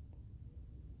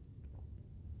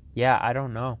 I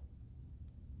don't know.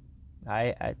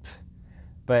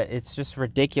 But it's just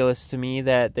ridiculous to me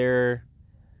that they're,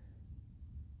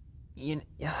 I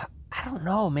don't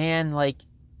know, man.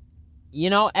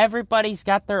 Everybody's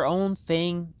got their own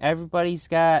thing. Everybody's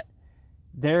got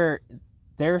their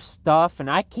stuff, and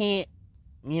I can't,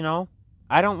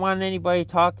 I don't want anybody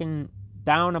talking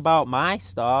down about my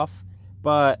stuff,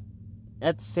 but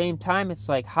at the same time, it's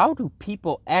like, how do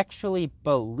people actually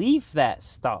believe that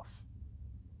stuff?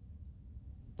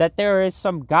 That there is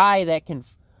some guy that can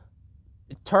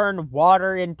turn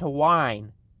water into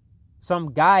wine.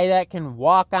 Some guy that can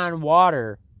walk on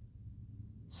water.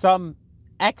 Some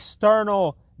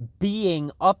external being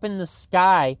up in the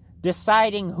sky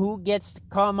deciding who gets to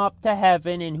come up to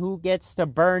heaven and who gets to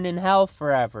burn in hell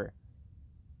forever.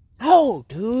 No,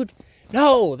 dude.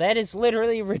 No, that is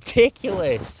literally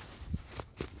ridiculous.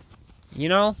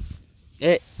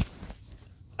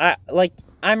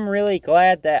 I'm really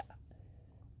glad that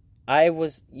I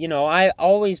was, I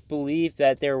always believed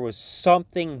that there was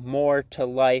something more to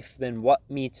life than what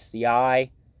meets the eye.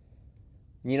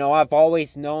 I've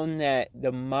always known that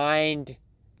the mind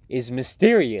is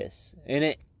mysterious, and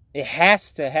it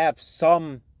has to have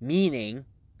some meaning,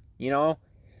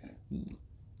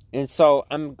 And so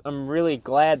I'm really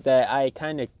glad that I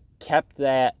kind of kept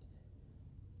that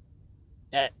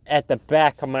at the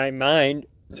back of my mind.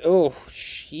 Oh,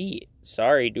 shit.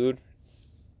 Sorry, dude.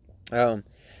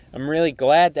 I'm really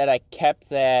glad that I kept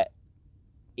that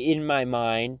in my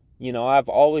mind. I've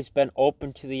always been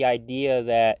open to the idea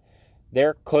that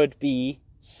there could be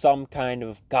some kind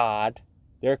of God.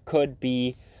 There could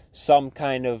be some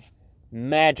kind of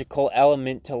magical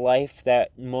element to life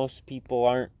that most people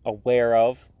aren't aware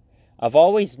of. I've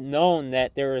always known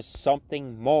that there is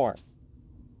something more.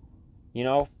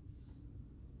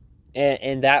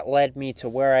 And that led me to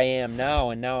where I am now,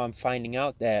 and now I'm finding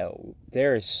out that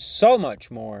there is so much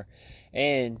more.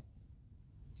 And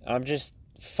I'm just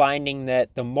finding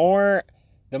that the more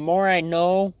I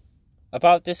know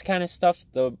about this kind of stuff,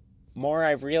 the more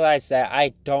I realize that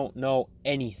I don't know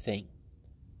anything.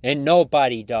 And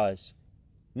nobody does.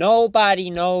 Nobody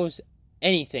knows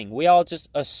anything. We all just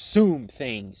assume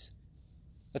things.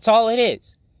 That's all it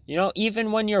is.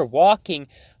 Even when you're walking,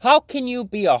 how can you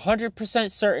be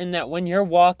 100% certain that when you're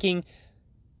walking,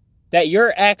 that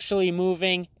you're actually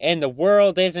moving and the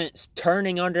world isn't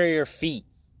turning under your feet?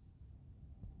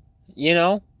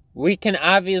 We can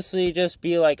obviously just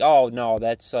be like, oh no,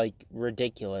 that's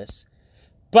ridiculous.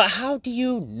 But how do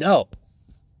you know?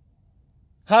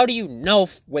 How do you know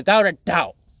without a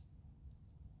doubt?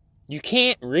 You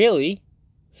can't really.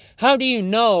 How do you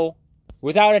know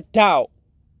without a doubt?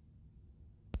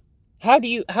 How do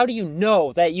you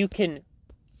know that you can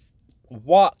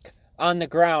walk on the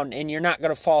ground and you're not going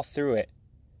to fall through it?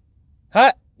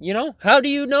 How do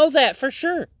you know that for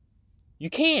sure?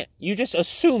 You can't. You just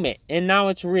assume it, and now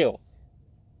it's real.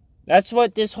 That's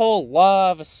what this whole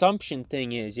law of assumption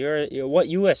thing is. You're what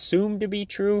you assume to be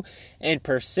true and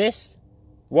persist.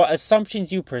 What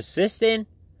assumptions you persist in,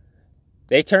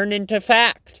 they turn into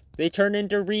fact. They turn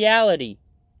into reality.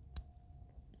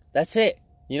 That's it.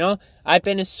 I've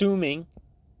been assuming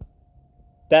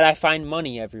that I find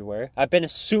money everywhere. I've been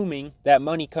assuming that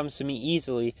money comes to me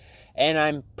easily, and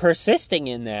I'm persisting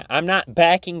in that. I'm not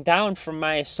backing down from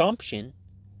my assumption.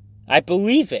 I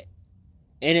believe it.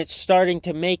 And it's starting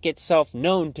to make itself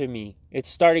known to me. It's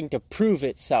starting to prove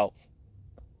itself.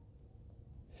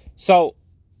 So,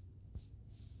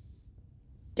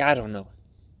 I don't know.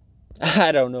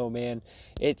 I don't know, man.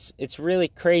 It's really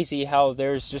crazy how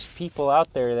there's just people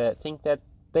out there that think that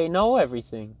they know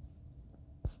everything.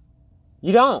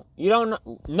 You don't.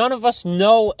 None of us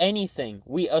know anything.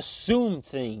 We assume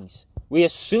things. We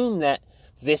assume that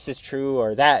this is true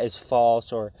or that is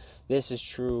false or this is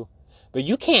true. But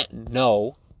you can't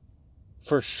know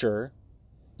for sure.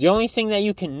 The only thing that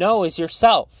you can know is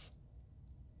yourself.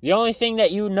 The only thing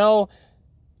that you know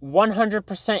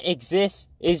 100% exists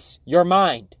is your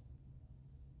mind.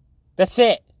 That's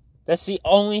it. That's the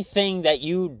only thing that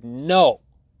you know.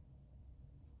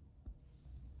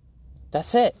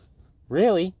 That's it.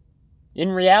 Really. In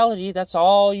reality, that's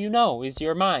all you know is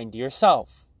your mind,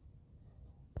 yourself.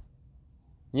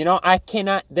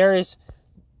 There is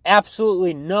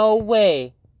absolutely no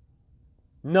way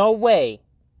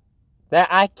that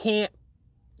I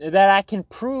can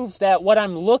prove that what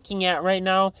I'm looking at right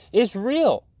now is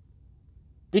real.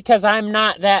 Because I'm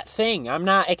not that thing. I'm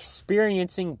not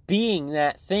experiencing being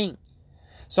that thing.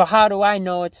 So how do I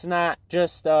know it's not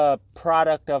just a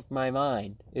product of my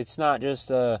mind? It's not just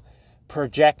a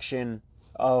projection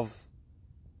of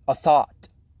a thought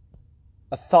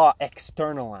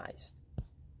externalized.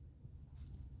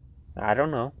 I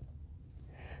don't know.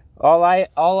 All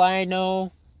I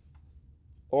know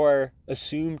or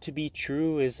assume to be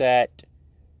true is that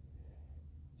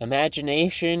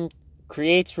imagination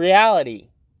creates reality.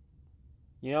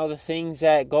 The things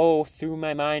that go through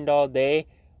my mind all day,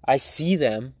 I see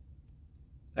them.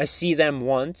 I see them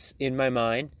once in my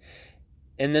mind,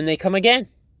 and then they come again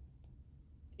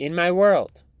in my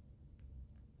world.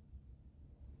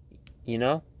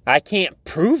 I can't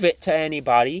prove it to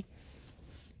anybody.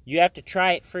 You have to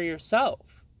try it for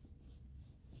yourself.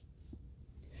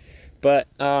 But,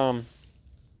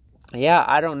 yeah,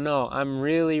 I don't know. I'm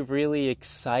really, really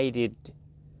excited.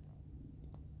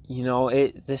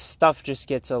 This stuff just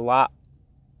gets a lot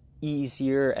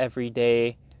easier every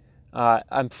day.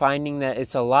 I'm finding that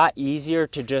it's a lot easier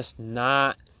to just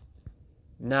not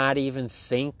even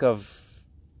think of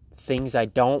things I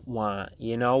don't want.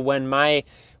 When my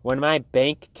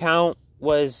bank account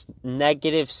was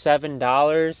negative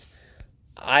 $7,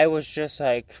 I was just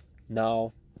like,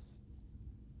 no,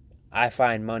 I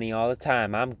find money all the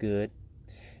time. I'm good.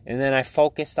 And then I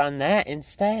focused on that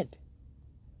instead.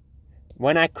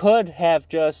 When I could have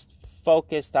just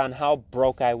focused on how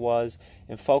broke I was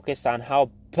and focused on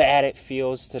how bad it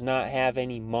feels to not have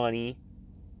any money.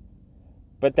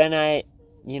 But then I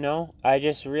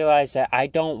just realized that I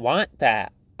don't want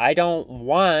that. I don't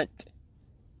want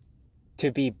to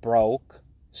be broke.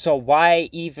 So why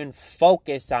even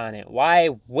focus on it? Why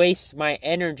waste my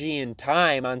energy and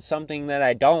time on something that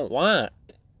I don't want?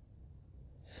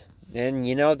 And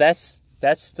that's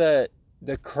the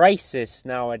crisis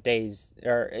nowadays,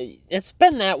 or it's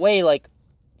been that way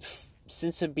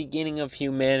since the beginning of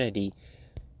humanity.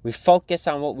 We focus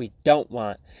on what we don't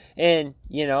want. And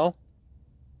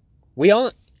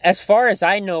as far as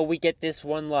I know, we get this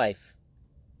one life.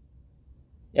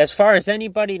 As far as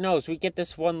anybody knows, we get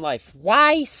this one life.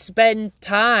 Why spend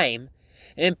time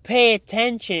and pay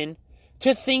attention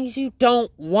to things you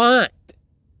don't want?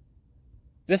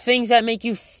 The things that make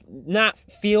you not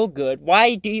feel good.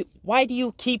 Why do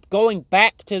you keep going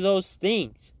back to those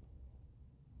things?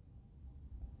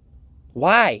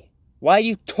 Why? Why do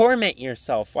you torment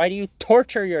yourself? Why do you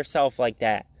torture yourself like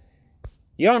that?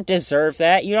 You don't deserve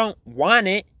that. You don't want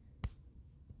it.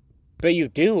 But you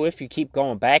do if you keep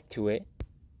going back to it.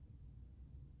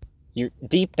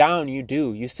 Deep down you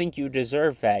do. You think you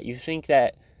deserve that. You think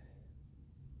that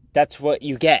that's what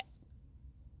you get.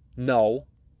 No.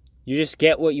 You just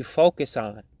get what you focus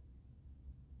on.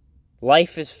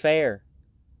 Life is fair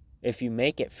if you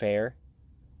make it fair.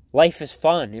 Life is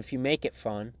fun if you make it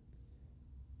fun.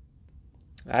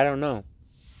 I don't know.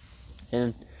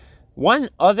 And one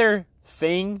other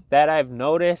thing that I've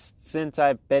noticed since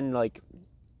I've been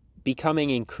becoming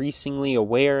increasingly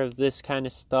aware of this kind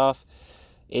of stuff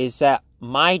is that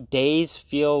my days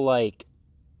feel like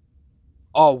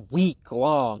a week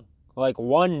long. Like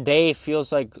one day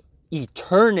feels like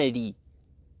eternity,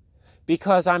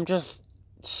 because I'm just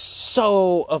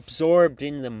so absorbed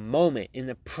in the moment, in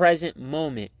the present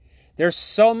moment. There's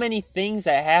so many things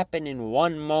that happen in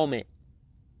one moment.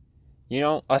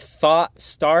 A thought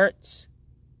starts,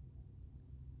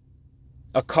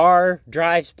 a car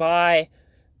drives by,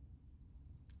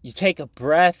 you take a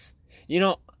breath,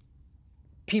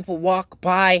 people walk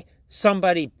by,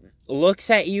 somebody looks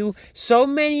at you. So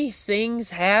many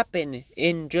things happen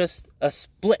in just a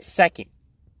split second.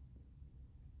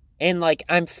 And like,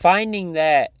 I'm finding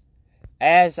that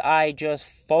as I just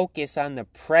focus on the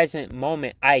present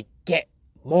moment, I get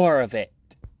more of it.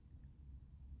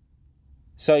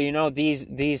 So, these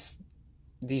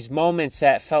moments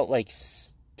that felt like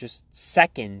just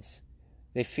seconds,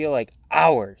 they feel like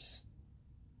hours.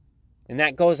 And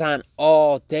that goes on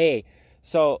all day.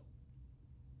 So,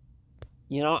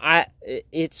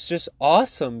 it's just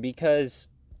awesome because,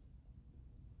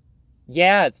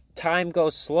 yeah, time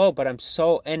goes slow, but I'm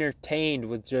so entertained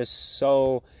with just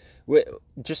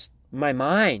my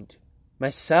mind,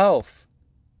 myself.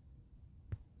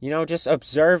 Just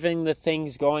observing the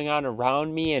things going on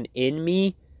around me and in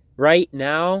me right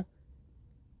now.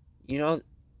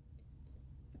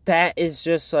 That is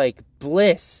just like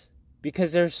bliss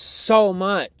because there's so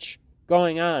much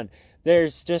going on.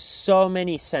 There's just so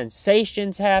many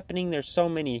sensations happening. There's so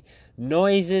many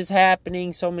noises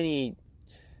happening, so many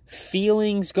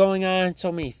feelings going on,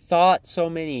 so many thoughts,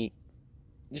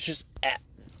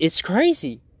 it's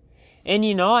crazy.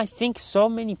 And I think so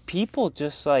many people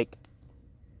just like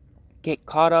get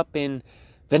caught up in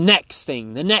the next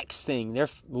thing. They're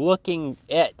looking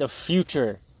at the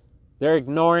future. They're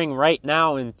ignoring right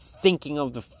now and thinking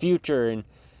of the future. And,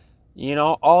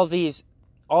 all these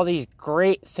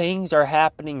great things are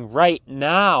happening right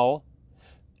now.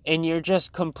 And you're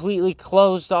just completely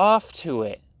closed off to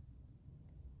it.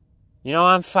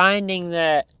 I'm finding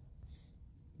that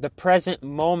the present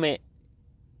moment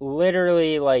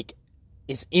literally like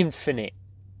is infinite.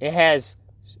 It has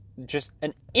just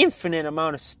an infinite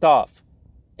amount of stuff.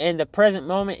 And the present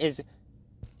moment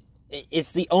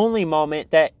it's the only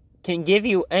moment that can give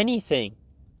you anything.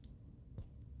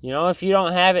 If you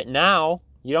don't have it now,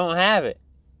 you don't have it.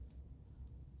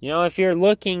 If you're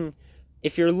looking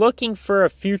for a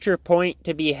future point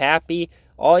to be happy,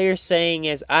 all you're saying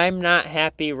is, I'm not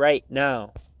happy right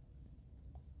now.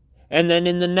 And then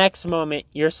in the next moment,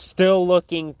 you're still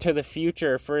looking to the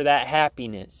future for that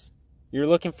happiness. You're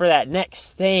looking for that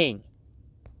next thing.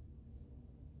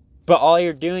 But all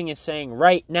you're doing is saying,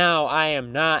 right now, I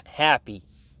am not happy.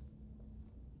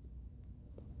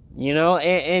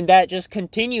 And that just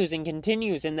continues and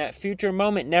continues, and that future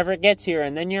moment never gets here.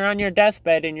 And then you're on your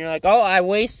deathbed, and you're like, oh, I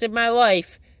wasted my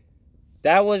life.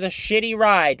 That was a shitty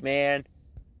ride, man.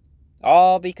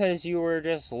 All because you were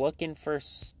just looking for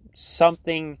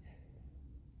something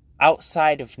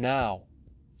outside of now.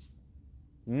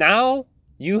 Now,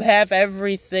 you have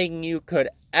everything you could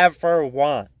ever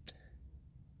want.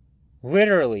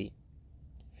 Literally.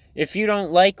 If you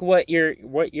don't like what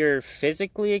you're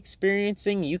physically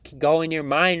experiencing, you can go in your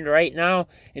mind right now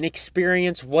and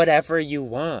experience whatever you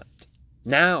want.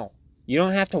 Now. You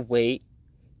don't have to wait.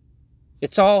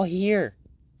 It's all here.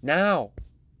 Now.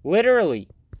 Literally.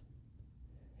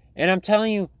 And I'm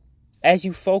telling you, as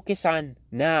you focus on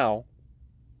now,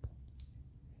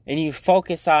 and you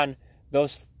focus on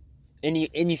those, and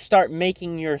you start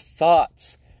making your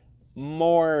thoughts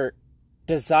more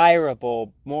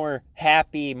desirable, more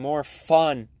happy, more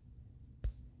fun,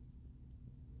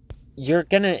 you're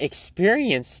gonna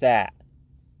experience that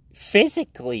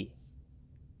physically.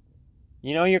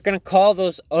 You're gonna call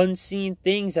those unseen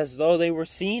things as though they were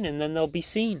seen, and then they'll be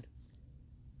seen.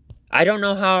 I don't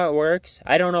know how it works.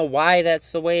 I don't know why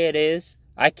that's the way it is.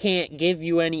 I can't give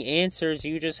you any answers.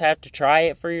 You just have to try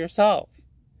it for yourself.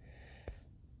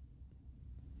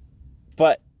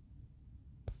 But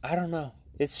I don't know.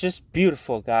 It's just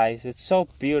beautiful, guys. It's so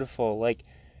beautiful. Like,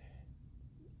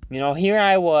 here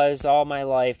I was all my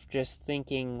life just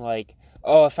thinking like,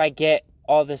 oh, if I get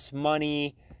all this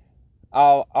money,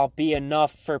 I'll be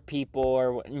enough for people.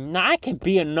 Or I could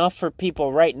be enough for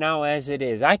people right now as it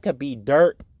is. I could be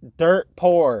dirt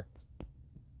poor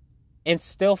and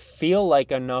still feel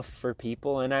like enough for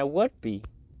people, and I would be.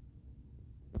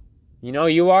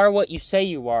 You are what you say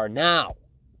you are now.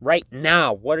 Right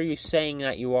now, what are you saying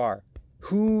that you are?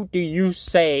 Who do you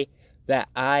say that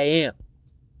I am?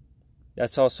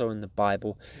 That's also in the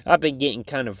Bible. I've been getting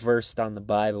kind of versed on the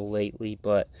Bible lately,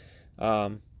 but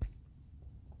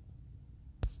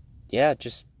yeah,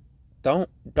 just don't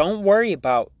worry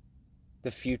about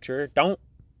the future. Don't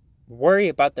worry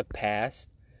about the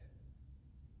past.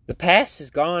 The past is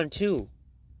gone too.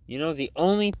 The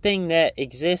only thing that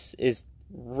exists is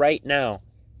right now.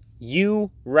 You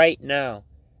right now.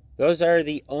 Those are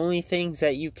the only things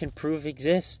that you can prove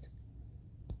exist.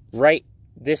 Right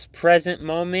this present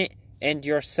moment and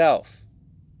yourself.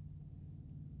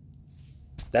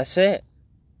 That's it.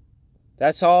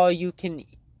 That's all you can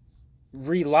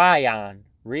rely on,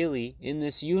 really, in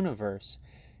this universe.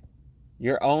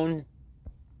 Your own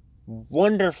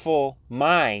wonderful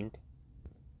mind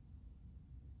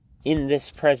in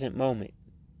this present moment.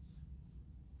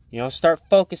 Start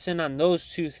focusing on those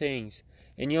two things,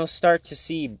 and you'll start to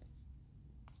see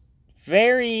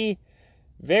very,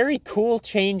 very cool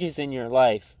changes in your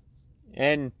life.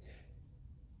 And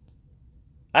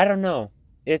I don't know,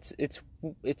 it's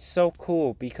so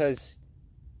cool because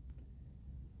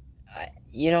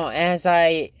as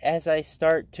I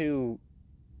start to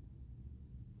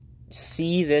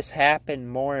see this happen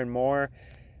more and more,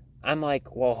 I'm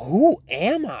like, well, who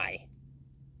am I?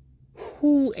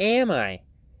 Who am I?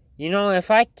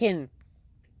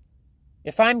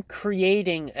 If I'm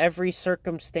creating every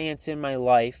circumstance in my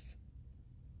life,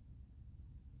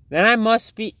 then I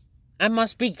must be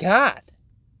God.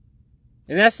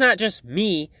 And that's not just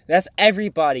me, that's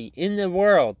everybody in the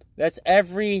world. That's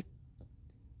every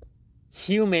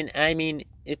human. I mean,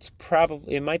 it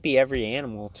might be every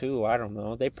animal too, I don't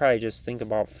know. They probably just think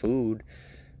about food,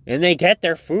 and they get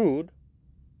their food.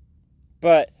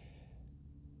 But,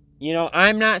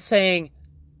 I'm not saying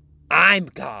I'm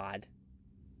God.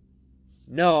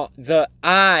 No, the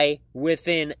I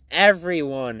within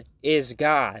everyone is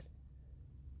God.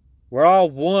 We're all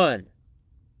one.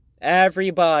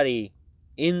 Everybody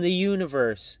in the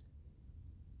universe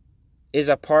is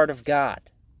a part of God.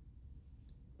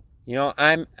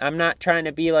 I'm not trying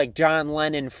to be like John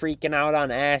Lennon freaking out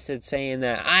on acid saying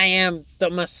that I am the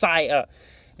Messiah.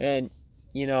 And,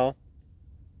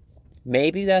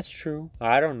 maybe that's true.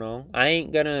 I don't know.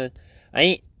 I'm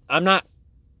not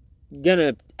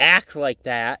gonna act like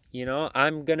that,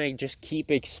 I'm gonna just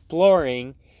keep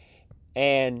exploring,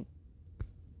 and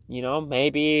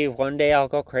maybe one day I'll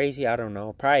go crazy. I don't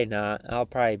know. Probably not.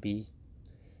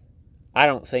 I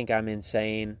don't think I'm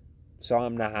insane, so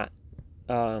I'm not.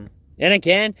 And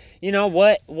again,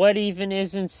 what even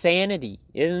is insanity?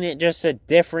 Isn't it just a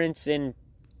difference in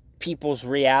people's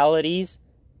realities?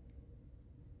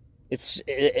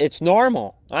 It's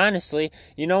normal, honestly.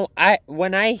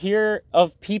 When I hear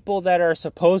of people that are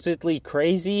supposedly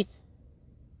crazy,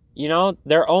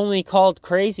 they're only called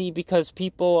crazy because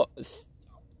people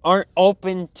aren't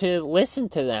open to listen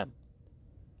to them.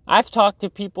 I've talked to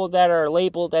people that are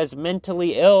labeled as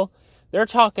mentally ill. They're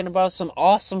talking about some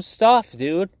awesome stuff,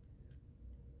 dude.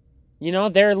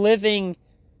 They're living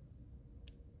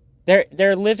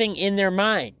in their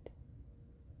mind.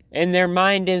 And their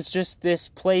mind is just this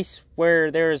place where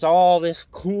there's all this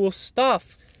cool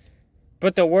stuff.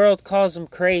 But the world calls them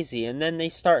crazy, and then they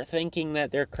start thinking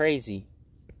that they're crazy.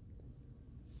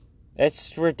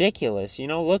 It's ridiculous.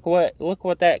 Look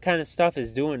what that kind of stuff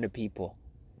is doing to people.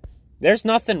 There's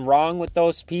nothing wrong with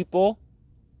those people.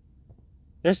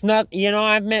 There's not,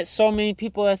 I've met so many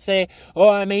people that say, "Oh,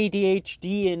 I'm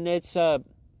ADHD and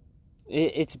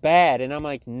it's bad." And I'm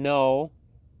like, "No.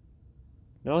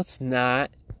 No, it's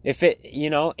not. If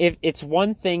it's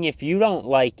one thing if you don't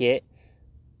like it,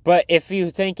 but if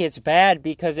you think it's bad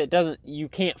because you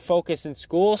can't focus in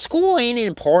school ain't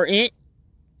important.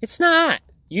 It's not.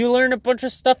 You learn a bunch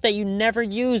of stuff that you never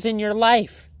use in your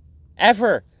life.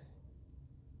 Ever.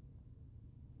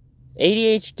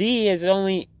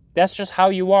 ADHD that's just how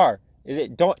you are.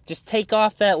 Don't just take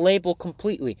off that label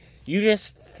completely. You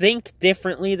just think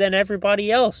differently than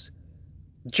everybody else.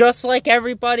 Just like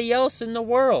everybody else in the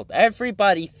world.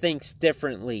 Everybody thinks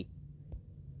differently.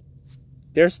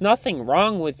 There's nothing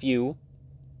wrong with you.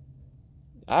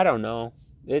 I don't know.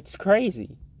 It's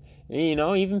crazy.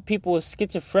 Even people with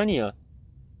schizophrenia,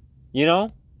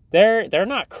 they're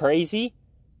not crazy.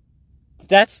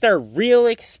 That's their real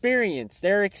experience.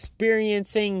 They're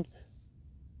experiencing,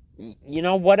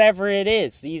 whatever it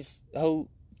is. These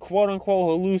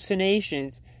quote-unquote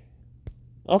hallucinations.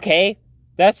 Okay.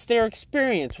 That's their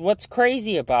experience. What's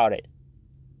crazy about it?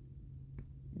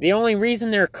 The only reason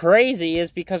they're crazy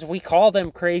is because we call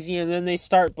them crazy, and then they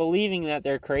start believing that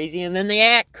they're crazy, and then they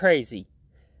act crazy.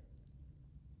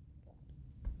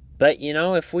 But,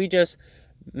 if we just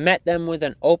met them with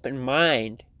an open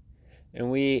mind,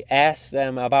 and we asked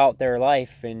them about their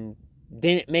life, and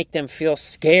didn't make them feel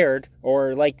scared,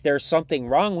 or like there's something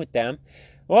wrong with them,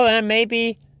 well, then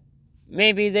maybe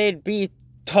they'd be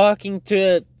talking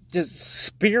to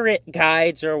spirit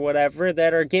guides or whatever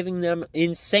that are giving them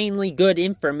insanely good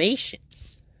information.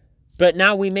 But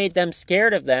now we made them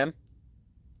scared of them,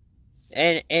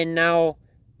 and now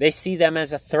they see them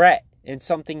as a threat and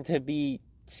something to be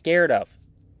scared of.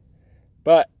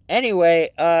 But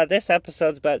anyway, this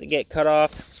episode's about to get cut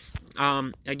off.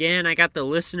 Again, I got the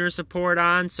listener support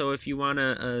on, so if you want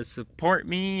to support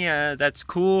me, that's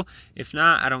cool. If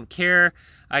not, I don't care.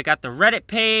 I got the Reddit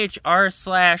page,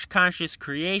 r/Conscious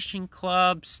Creation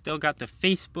Club. Still got the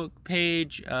Facebook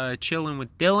page, Chilling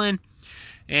with Dylan.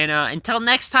 And until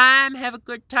next time, have a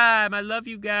good time. I love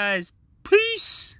you guys. Peace!